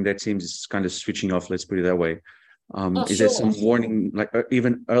case someone in their team is kind of switching off, let's put it that way? Is there some warning, like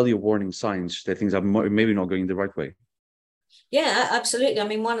even earlier warning signs that things are maybe not going the right way? Yeah, absolutely. I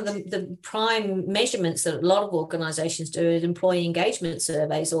mean, one of the prime measurements that a lot of organizations do is employee engagement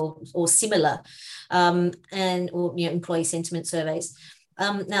surveys or similar, or employee sentiment surveys.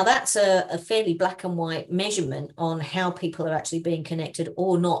 Now, that's a fairly black and white measurement on how people are actually being connected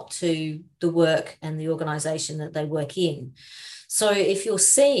or not to the work and the organization that they work in. So if you're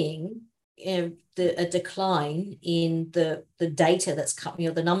seeing a decline in the data that's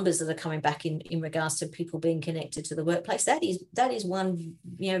coming, the numbers that are coming back in regards to people being connected to the workplace, that is one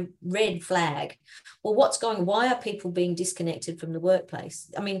red flag. Well, why are people being disconnected from the workplace?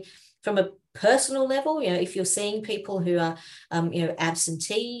 I mean, from a personal level, if you're seeing people who are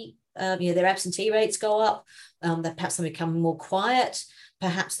absentee, their absentee rates go up, that perhaps they become more quiet,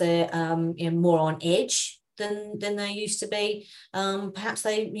 perhaps they're more on edge than they used to be. Perhaps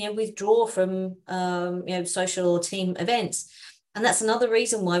they withdraw from social or team events. And that's another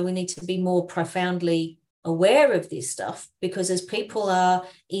reason why we need to be more profoundly aware of this stuff, because as people are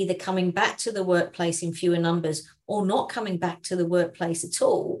either coming back to the workplace in fewer numbers or not coming back to the workplace at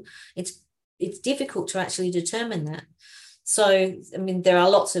all, it's difficult to actually determine that. So, I mean, there are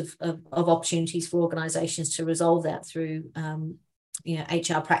lots of opportunities for organizations to resolve that through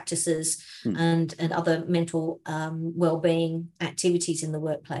HR practices and other mental well-being activities in the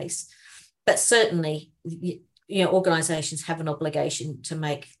workplace. But certainly, organizations have an obligation to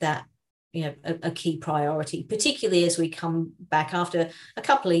make that a key priority, particularly as we come back after a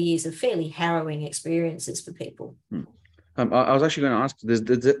couple of years of fairly harrowing experiences for people. I was actually going to ask,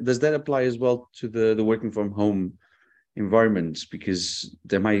 does that apply as well to the working from home environment? Because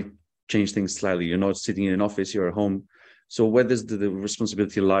they might change things slightly. You're not sitting in an office, you're at home. So where does the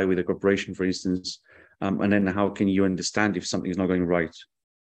responsibility lie with a corporation, for instance? And then how can you understand if something is not going right?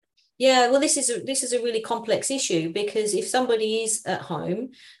 Yeah, well, this is a really complex issue, because if somebody is at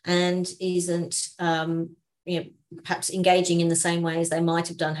home and isn't perhaps engaging in the same way as they might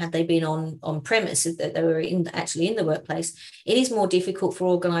have done had they been on premise, that they were actually in the workplace, it is more difficult for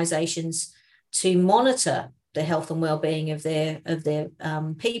organizations to monitor the health and well-being of their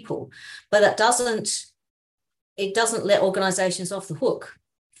people. But it doesn't let organizations off the hook.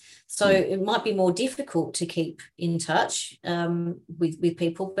 So it might be more difficult to keep in touch with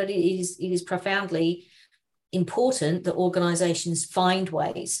people, but it is profoundly important that organizations find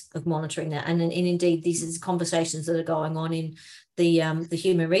ways of monitoring that. And indeed, these are conversations that are going on in the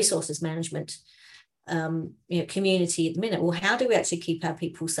human resources management community at the minute. Well, how do we actually keep our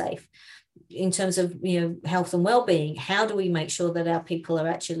people safe in terms of health and well-being? How do we make sure that our people are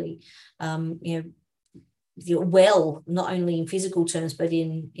actually well, not only in physical terms, but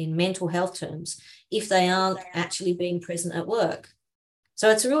in mental health terms, if they aren't actually being present at work? So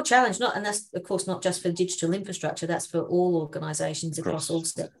it's a real challenge, and that's, of course, not just for digital infrastructure, that's for all organizations across all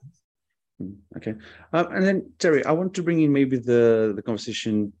sectors. Okay. And then, Terry, I want to bring in maybe the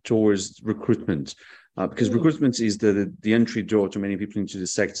conversation towards recruitment, because recruitment is the entry door to many people into the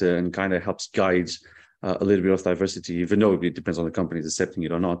sector and kind of helps guide a little bit of diversity, even though it depends on the companies accepting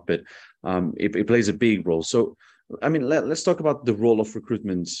it or not, but it plays a big role. So, I mean, let's talk about the role of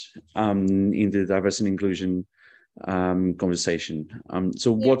recruitment in the diversity and inclusion conversation.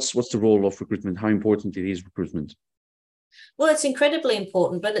 So Yeah. what's the role of recruitment? How important it is recruitment? Well, it's incredibly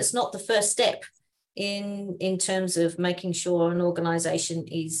important, but it's not the first step in terms of making sure an organization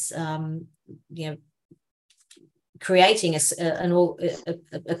is creating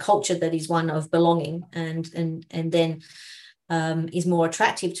a culture that is one of belonging and then is more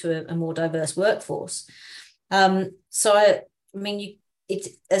attractive to a more diverse workforce. So I mean,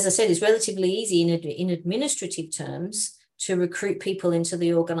 as I said, it's relatively easy in administrative terms to recruit people into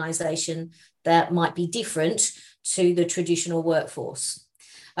the organization that might be different to the traditional workforce.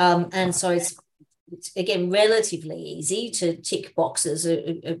 And so it's again relatively easy to tick boxes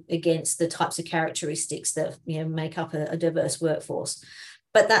against the types of characteristics that make up a diverse workforce.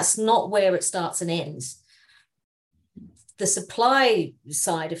 But that's not where it starts and ends. The supply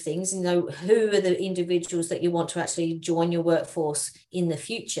side of things, who are the individuals that you want to actually join your workforce in the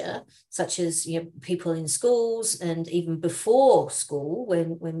future, such as people in schools and even before school,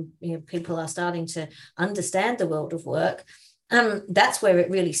 when people are starting to understand the world of work, that's where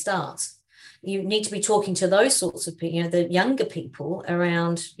it really starts. You need to be talking to those sorts of people, the younger people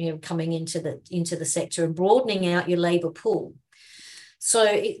around, coming into the sector and broadening out your labour pool. So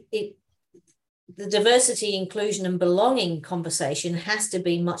the diversity, inclusion and belonging conversation has to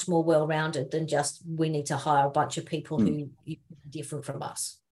be much more well-rounded than just we need to hire a bunch of people who are different from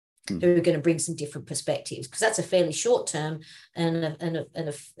us, who are going to bring some different perspectives, because that's a fairly short term and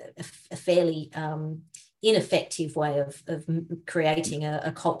a fairly ineffective way of creating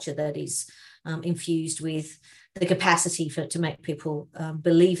a culture that is infused with the capacity to make people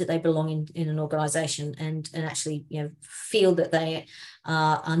believe that they belong in an organization and actually feel that they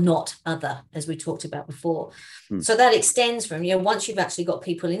are not other, as we talked about before. So that extends from once you've actually got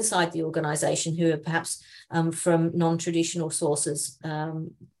people inside the organization who are perhaps from non-traditional sources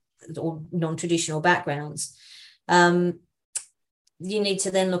or non-traditional backgrounds, you need to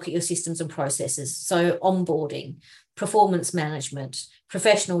then look at your systems and processes. So onboarding, performance management,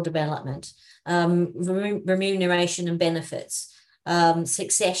 professional development, remuneration and benefits,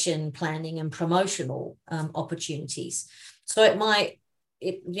 succession planning and promotional opportunities. So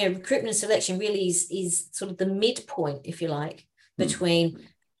recruitment and selection really is sort of the midpoint, if you like, between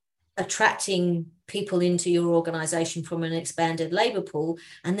attracting people into your organization from an expanded labor pool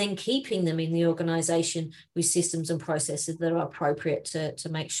and then keeping them in the organization with systems and processes that are appropriate to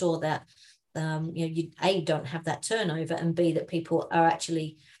make sure that you A, don't have that turnover, and B, that people are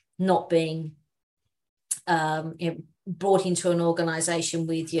actually not being brought into an organization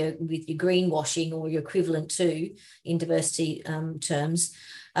with your greenwashing or your equivalent to in diversity terms,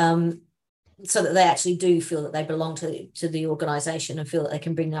 so that they actually do feel that they belong to the organization and feel that they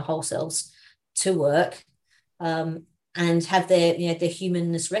can bring their whole selves to work and have their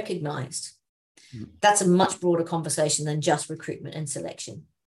humanness recognized. That's a much broader conversation than just recruitment and selection.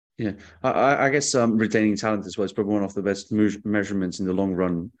 Yeah, I guess retaining talent as well is probably one of the best measurements in the long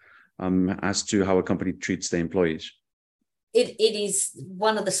run as to how a company treats their employees. It is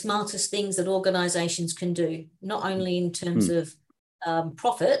one of the smartest things that organizations can do, not only in terms of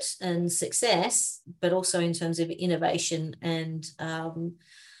profit and success, but also in terms of innovation and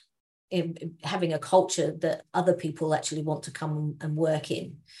having a culture that other people actually want to come and work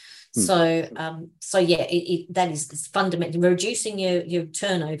in. So yeah, that is fundamentally reducing your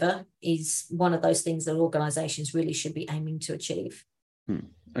turnover is one of those things that organizations really should be aiming to achieve.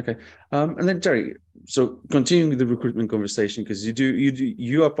 Okay, and then Terry, so continuing with the recruitment conversation, because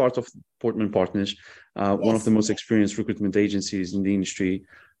you are part of Portman Partners, one of the most experienced recruitment agencies in the industry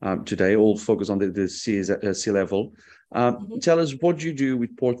today, all focused on the C-level. Tell us what you do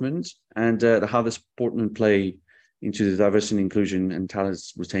with Portman and how does Portman play into the diversity and inclusion and talent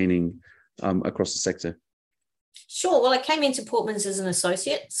retaining across the sector? Sure. Well, I came into Portman's as an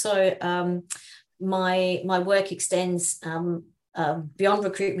associate, so my work extends beyond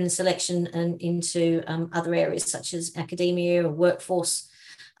recruitment and selection and into other areas such as academia or workforce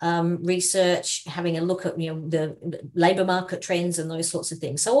research, having a look at the labour market trends and those sorts of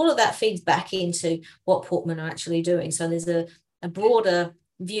things. So all of that feeds back into what Portman are actually doing. So there's a broader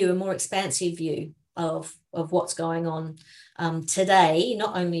view, a more expansive view of what's going on today,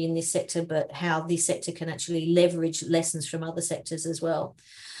 not only in this sector, but how this sector can actually leverage lessons from other sectors as well.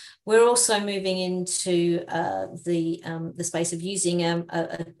 We're also moving into the space of using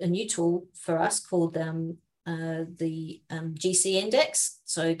a new tool for us called the GC Index,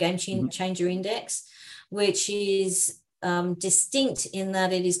 so Game Changer Index, which is distinct in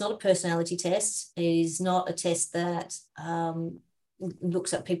that it is not a personality test. It is not a test that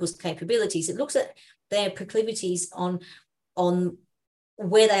looks at people's capabilities. It looks at their proclivities on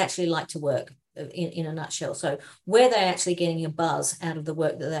where they actually like to work, in a nutshell. So where they're actually getting a buzz out of the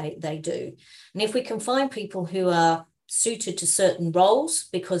work that they do. And if we can find people who are suited to certain roles,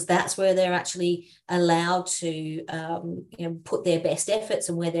 because that's where they're actually allowed to put their best efforts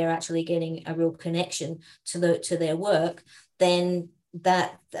and where they're actually getting a real connection to their work, then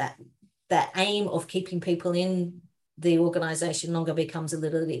that aim of keeping people in the organization longer becomes a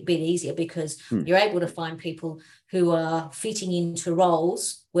little bit easier, because you're able to find people who are fitting into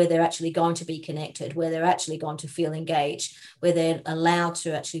roles where they're actually going to be connected, where they're actually going to feel engaged, where they're allowed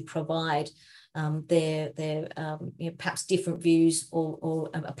to actually provide their perhaps different views or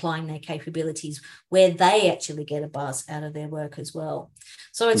applying their capabilities, where they actually get a buzz out of their work as well.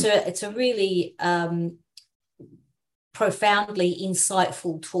 So it's a really profoundly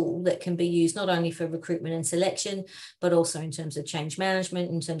insightful tool that can be used not only for recruitment and selection, but also in terms of change management,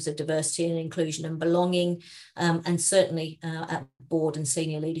 in terms of diversity and inclusion and belonging, and certainly at board and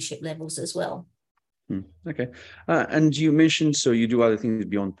senior leadership levels as well. Okay. And you mentioned, so you do other things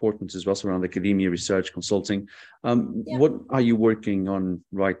beyond Portents as well, so around academia, research, consulting. What are you working on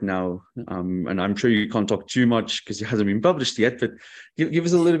right now? And I'm sure you can't talk too much because it hasn't been published yet, but give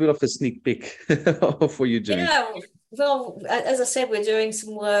us a little bit of a sneak peek of what you're doing. Yeah, well, as I said, we're doing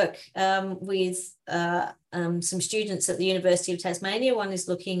some work with some students at the University of Tasmania. One is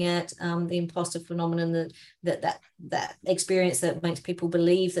looking at the imposter phenomenon, that experience that makes people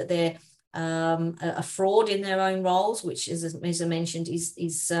believe that they're a fraud in their own roles, which, as I mentioned,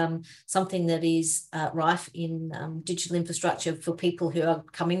 is something that is rife in digital infrastructure for people who are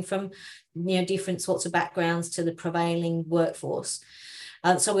coming from different sorts of backgrounds to the prevailing workforce.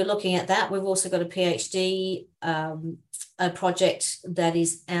 So we're looking at that. We've also got a PhD a project that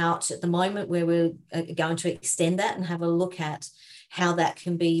is out at the moment where we're going to extend that and have a look at how that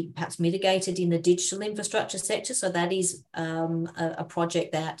can be perhaps mitigated in the digital infrastructure sector. So that is a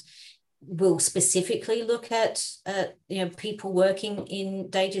project that will specifically look at people working in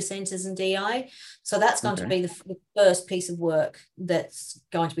data centers and DI. So that's going to be the first piece of work that's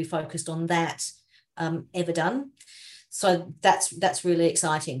going to be focused on that ever done. So that's really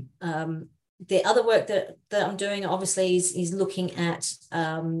exciting. The other work that I'm doing obviously is looking at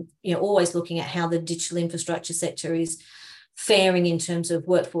always looking at how the digital infrastructure sector is faring in terms of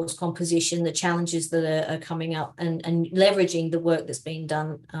workforce composition, the challenges that are coming up, and leveraging the work that's been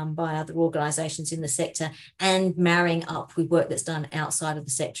done by other organisations in the sector, and marrying up with work that's done outside of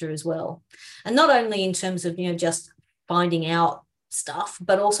the sector as well. And not only in terms of just finding out stuff,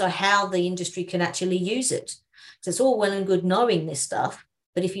 but also how the industry can actually use it. So it's all well and good knowing this stuff,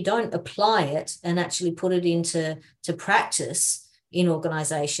 but if you don't apply it and actually put it into practice in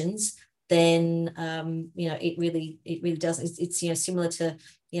organisations, then it really does. It's similar to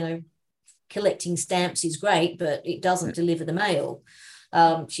collecting stamps is great, but it doesn't deliver the mail.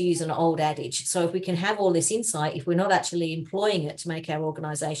 To use an old adage. So if we can have all this insight, if we're not actually employing it to make our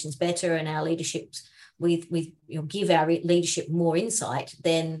organisations better and our leadership give our leadership more insight,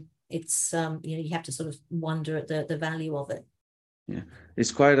 then it's you have to sort of wonder at the value of it. Yeah,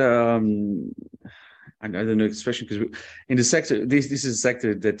 it's quite I don't know expression, because in the sector, this is a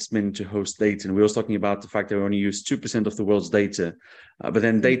sector that's meant to host data, and we were talking about the fact that we only use 2% of the world's data, but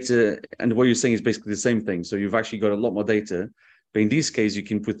then data, and what you're saying is basically the same thing. So you've actually got a lot more data, but in this case, you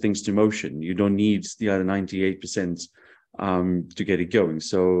can put things to motion. You don't need the other 98% to get it going.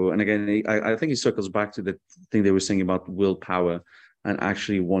 So, and again, I think it circles back to the thing they were saying about willpower and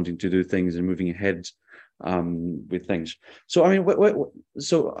actually wanting to do things and moving ahead with things. So, I mean,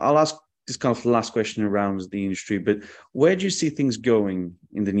 so I'll ask this kind of last question around the industry, but where do you see things going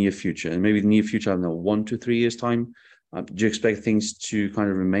in the near future? And maybe the near future, I don't know, 1 to 3 years time? Do you expect things to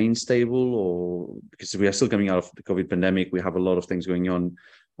kind of remain stable, or because we are still coming out of the COVID pandemic, we have a lot of things going on,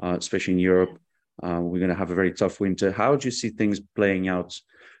 especially in Europe. We're going to have a very tough winter. How do you see things playing out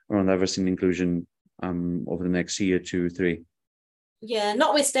around diversity and inclusion over the next year, 2, 3? Yeah,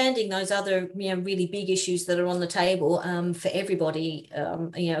 notwithstanding those other really big issues that are on the table for everybody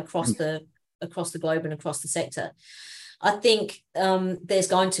across the globe and across the sector, I think there's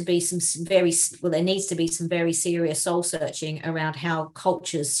going to be there needs to be some very serious soul searching around how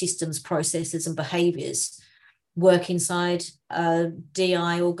cultures, systems, processes, and behaviours work inside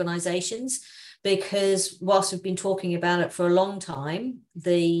DI organisations. Because whilst we've been talking about it for a long time,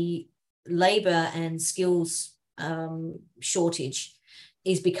 the labour and skills shortage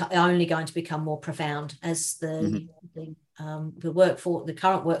is only going to become more profound as the the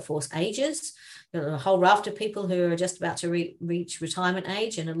current workforce ages. There are a whole raft of people who are just about to reach retirement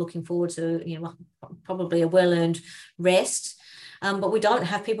age and are looking forward to, probably a well-earned rest. But we don't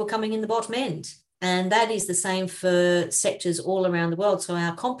have people coming in the bottom end. And that is the same for sectors all around the world. So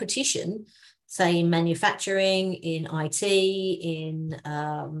our competition, say in manufacturing, in IT, in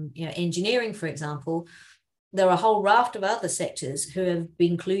engineering, for example, there are a whole raft of other sectors who have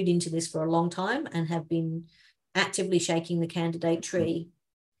been clued into this for a long time and have been actively shaking the candidate tree,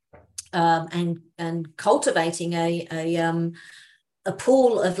 and cultivating a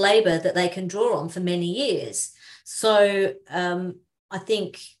pool of labour that they can draw on for many years. So I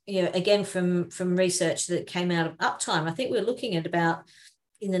think, again, from research that came out of Uptime, I think we're looking at about,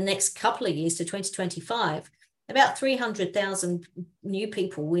 in the next couple of years to 2025, about 300,000 new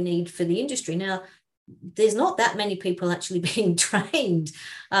people we need for the industry. Now, there's not that many people actually being trained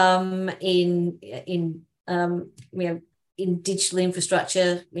in digital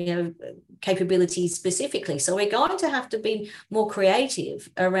infrastructure, capabilities specifically. So we're going to have to be more creative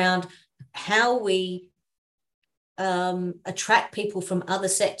around how we attract people from other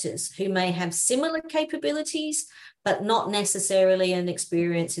sectors who may have similar capabilities, but not necessarily an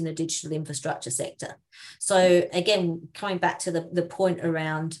experience in the digital infrastructure sector. So again, coming back to the point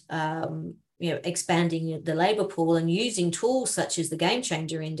around expanding the labour pool and using tools such as the Game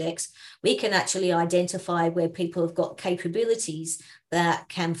Changer Index, we can actually identify where people have got capabilities that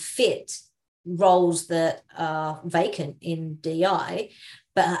can fit roles that are vacant in DI,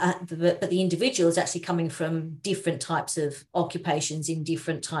 but the individual is actually coming from different types of occupations in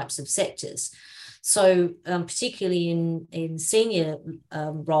different types of sectors. So particularly in senior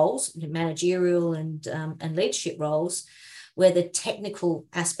roles, managerial and leadership roles, where the technical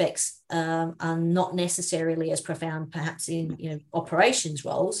aspects are not necessarily as profound, perhaps in operations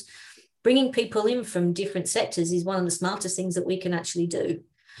roles, bringing people in from different sectors is one of the smartest things that we can actually do.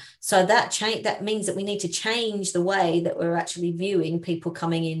 So that means that we need to change the way that we're actually viewing people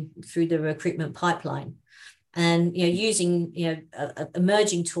coming in through the recruitment pipeline, and using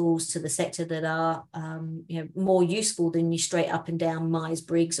emerging tools to the sector that are more useful than your straight up and down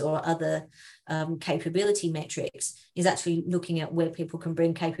Myers-Briggs or other capability metrics, is actually looking at where people can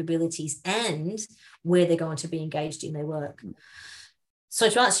bring capabilities and where they're going to be engaged in their work. So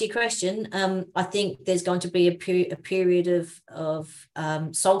to answer your question, I think there's going to be a period of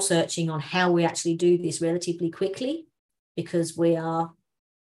soul searching on how we actually do this relatively quickly, because we are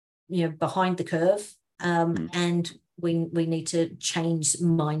behind the curve, and we need to change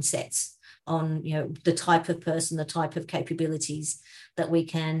mindsets on the type of person, the type of capabilities that we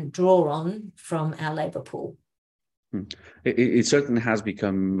can draw on from our labour pool. It certainly has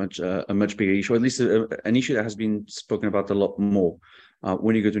become a much bigger issue, or at least an issue that has been spoken about a lot more.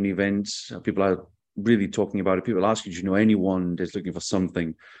 When you go to an event, people are really talking about it. People ask you, do you know anyone that's looking for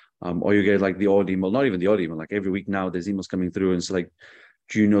something? Or you get like the odd email, not even the odd email, like every week now there's emails coming through and it's like,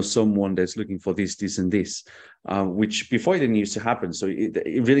 do you know someone that's looking for this, this, and this? Which before it didn't used to happen. So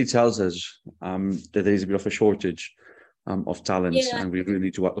it really tells us that there is a bit of a shortage of talent, and we really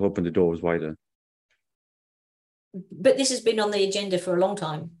need to open the doors wider. But this has been on the agenda for a long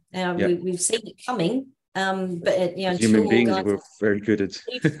time. We've seen it coming. But human beings, we're very good at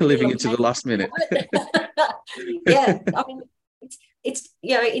living it to the last minute. Yeah, I mean, it's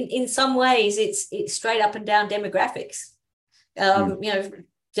in some ways it's straight up and down demographics.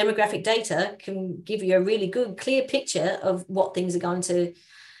 Demographic data can give you a really good, clear picture of what things are going to,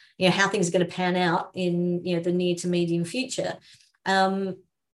 how things are going to pan out in the near to medium future. And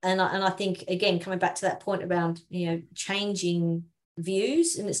I think, again, coming back to that point around changing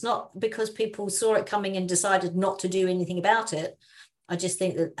views, and it's not because people saw it coming and decided not to do anything about it. I just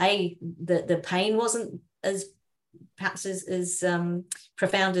think that the pain wasn't as perhaps as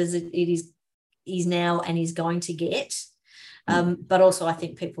profound as it is now and is going to get. But also I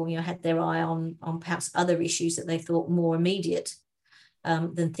think people had their eye on perhaps other issues that they thought more immediate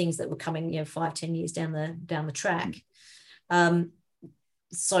than things that were coming 5-10 years down the track.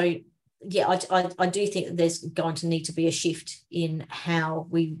 So yeah, I do think that there's going to need to be a shift in how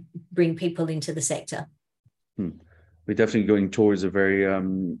we bring people into the sector. We're definitely going towards a very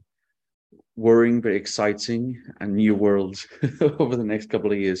worrying, very exciting and new world over the next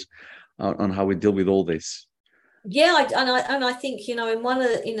couple of years on how we deal with all this. Yeah, and I think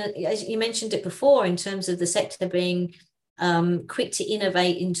as you mentioned it before, in terms of the sector being quick to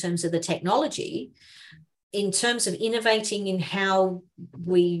innovate in terms of the technology, in terms of innovating in how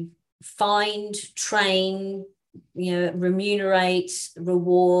we find, train, remunerate,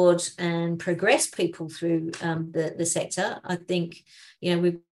 reward, and progress people through the sector. I think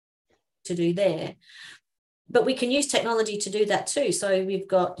we've to do there. but we can use technology to do that too. So we've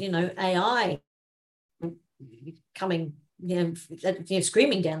got, AI coming,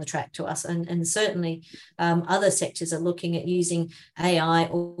 screaming down the track to us, and certainly other sectors are looking at using AI,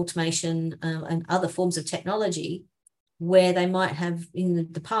 automation, and other forms of technology where they might have in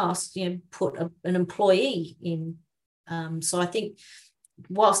the past, put an employee in. So I think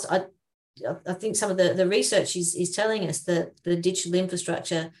whilst I think some of the research is telling us that the digital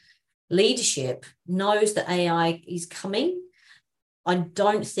infrastructure leadership knows that AI is coming, I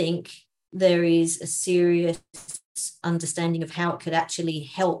don't think there is a serious understanding of how it could actually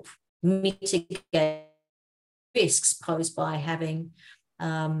help mitigate risks posed by having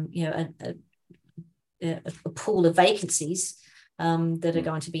a pool of vacancies that are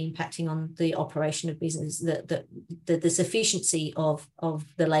going to be impacting on the operation of business. The sufficiency of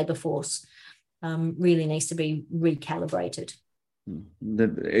the labour force really needs to be recalibrated.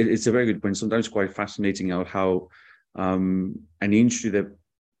 It's a very good point. Sometimes quite fascinating how an industry that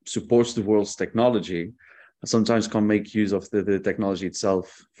supports the world's technology sometimes can make use of the technology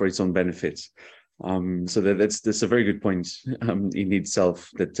itself for its own benefits. So that's a very good point in itself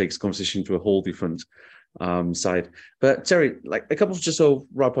that takes conversation to a whole different side. But Terry, like a couple of just so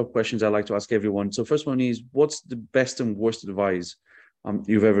wrap up questions I'd like to ask everyone. So first one is, what's the best and worst advice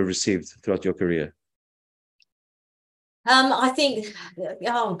you've ever received throughout your career? I think,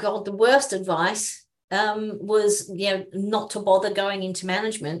 oh God, the worst advice was, not to bother going into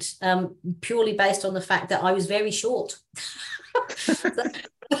management, purely based on the fact that I was very short.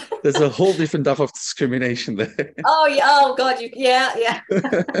 There's a whole different type of discrimination there. Oh yeah, oh God, yeah.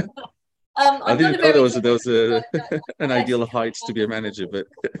 I didn't know there was an ideal height to be a manager, but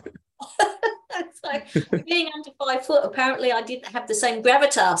so being under 5 foot, apparently I didn't have the same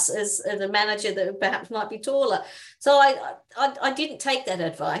gravitas as a manager that perhaps might be taller. So I didn't take that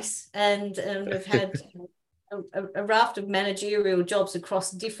advice, and have had a raft of managerial jobs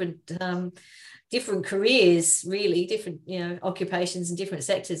across different careers, really different occupations and different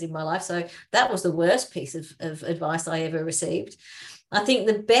sectors in my life. So that was the worst piece of advice I ever received. I think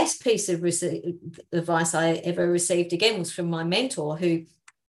the best piece of advice I ever received, again, was from my mentor, who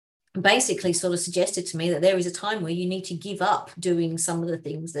basically sort of suggested to me that there is a time where you need to give up doing some of the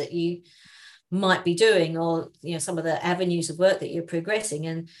things that you might be doing, or some of the avenues of work that you're progressing.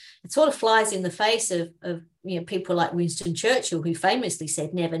 And it sort of flies in the face of people like Winston Churchill, who famously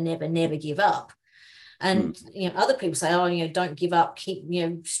said never, never, never give up. And other people say, oh, don't give up,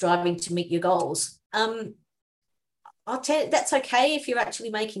 keep striving to meet your goals. I'll tell you, that's okay if you're actually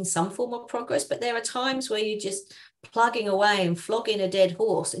making some form of progress, but there are times where you're just plugging away and flogging a dead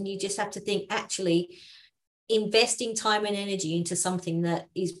horse, and you just have to think, actually investing time and energy into something that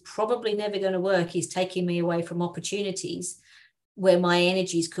is probably never going to work is taking me away from opportunities where my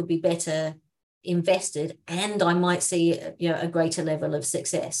energies could be better invested, and I might see a greater level of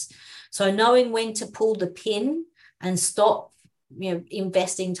success. So knowing when to pull the pin and stop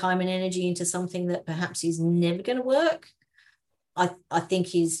investing time and energy into something that perhaps is never going to work, I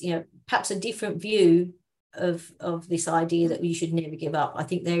think is perhaps a different view of this idea that you should never give up. I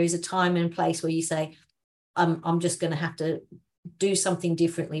think there is a time and place where you say, I'm just going to have to do something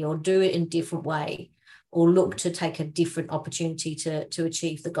differently, or do it in a different way, or look to take a different opportunity to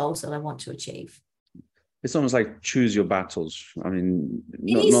achieve the goals that I want to achieve. It's almost like choose your battles. I mean,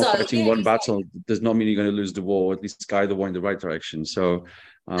 not fighting one battle does not mean you're going to lose the war, or at least guide the war in the right direction. So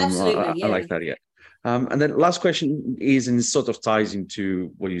I like that, yeah. And then last question is, and it sort of ties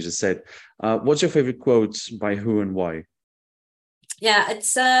into what you just said. What's your favorite quote, by who and why? Yeah,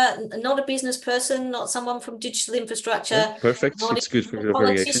 it's not a business person, not someone from digital infrastructure. Yeah, perfect. It's good for a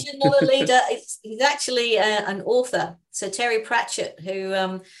politician, not a leader. He's actually an author. So Terry Pratchett,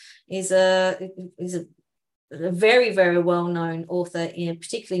 who is a very, very well-known author,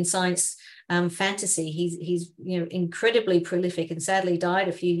 particularly in science fantasy. He's incredibly prolific, and sadly died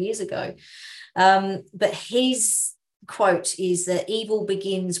a few years ago. But his quote is that evil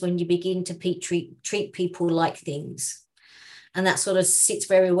begins when you begin to treat people like things. And that sort of sits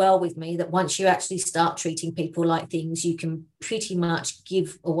very well with me, that once you actually start treating people like things, you can pretty much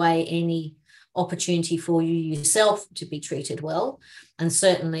give away any opportunity for you yourself to be treated well, and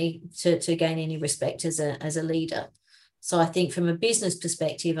certainly to gain any respect as a leader. So I think from a business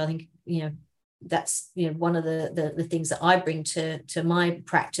perspective, I think that's one of the things that I bring to my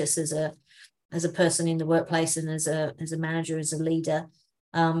practice as a person in the workplace, and as a manager, as a leader.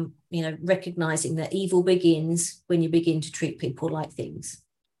 Recognizing that evil begins when you begin to treat people like things.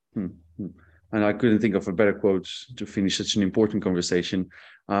 And I couldn't think of a better quote to finish such an important conversation.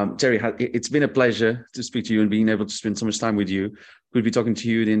 Terry, it's been a pleasure to speak to you and being able to spend so much time with you. could be talking to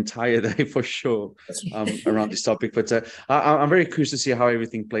you the entire day for sure around this topic. But I'm very curious to see how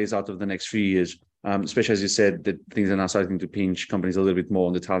everything plays out over the next few years, especially as you said, that things are now starting to pinch companies a little bit more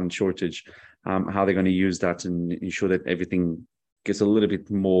on the talent shortage, how they're going to use that and ensure that everything gets a little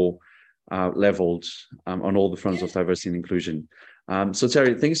bit more leveled on all the fronts of diversity and inclusion. So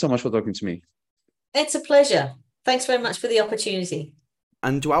Terry, thank you so much for talking to me. It's a pleasure. Thanks very much for the opportunity.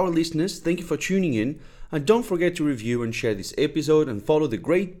 And to our listeners, thank you for tuning in. And don't forget to review and share this episode and follow the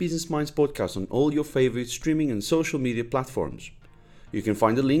Great Business Minds podcast on all your favorite streaming and social media platforms. You can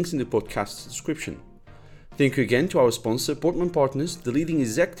find the links in the podcast's description. Thank you again to our sponsor, Portman Partners, the leading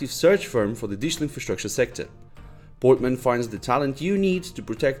executive search firm for the digital infrastructure sector. Portman finds the talent you need to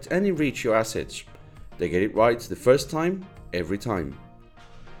protect and enrich your assets. They get it right the first time, every time.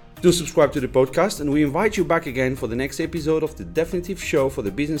 Do subscribe to the podcast, and we invite you back again for the next episode of the definitive show for the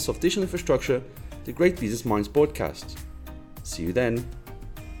business of digital infrastructure, the Great Business Minds podcast. See you then.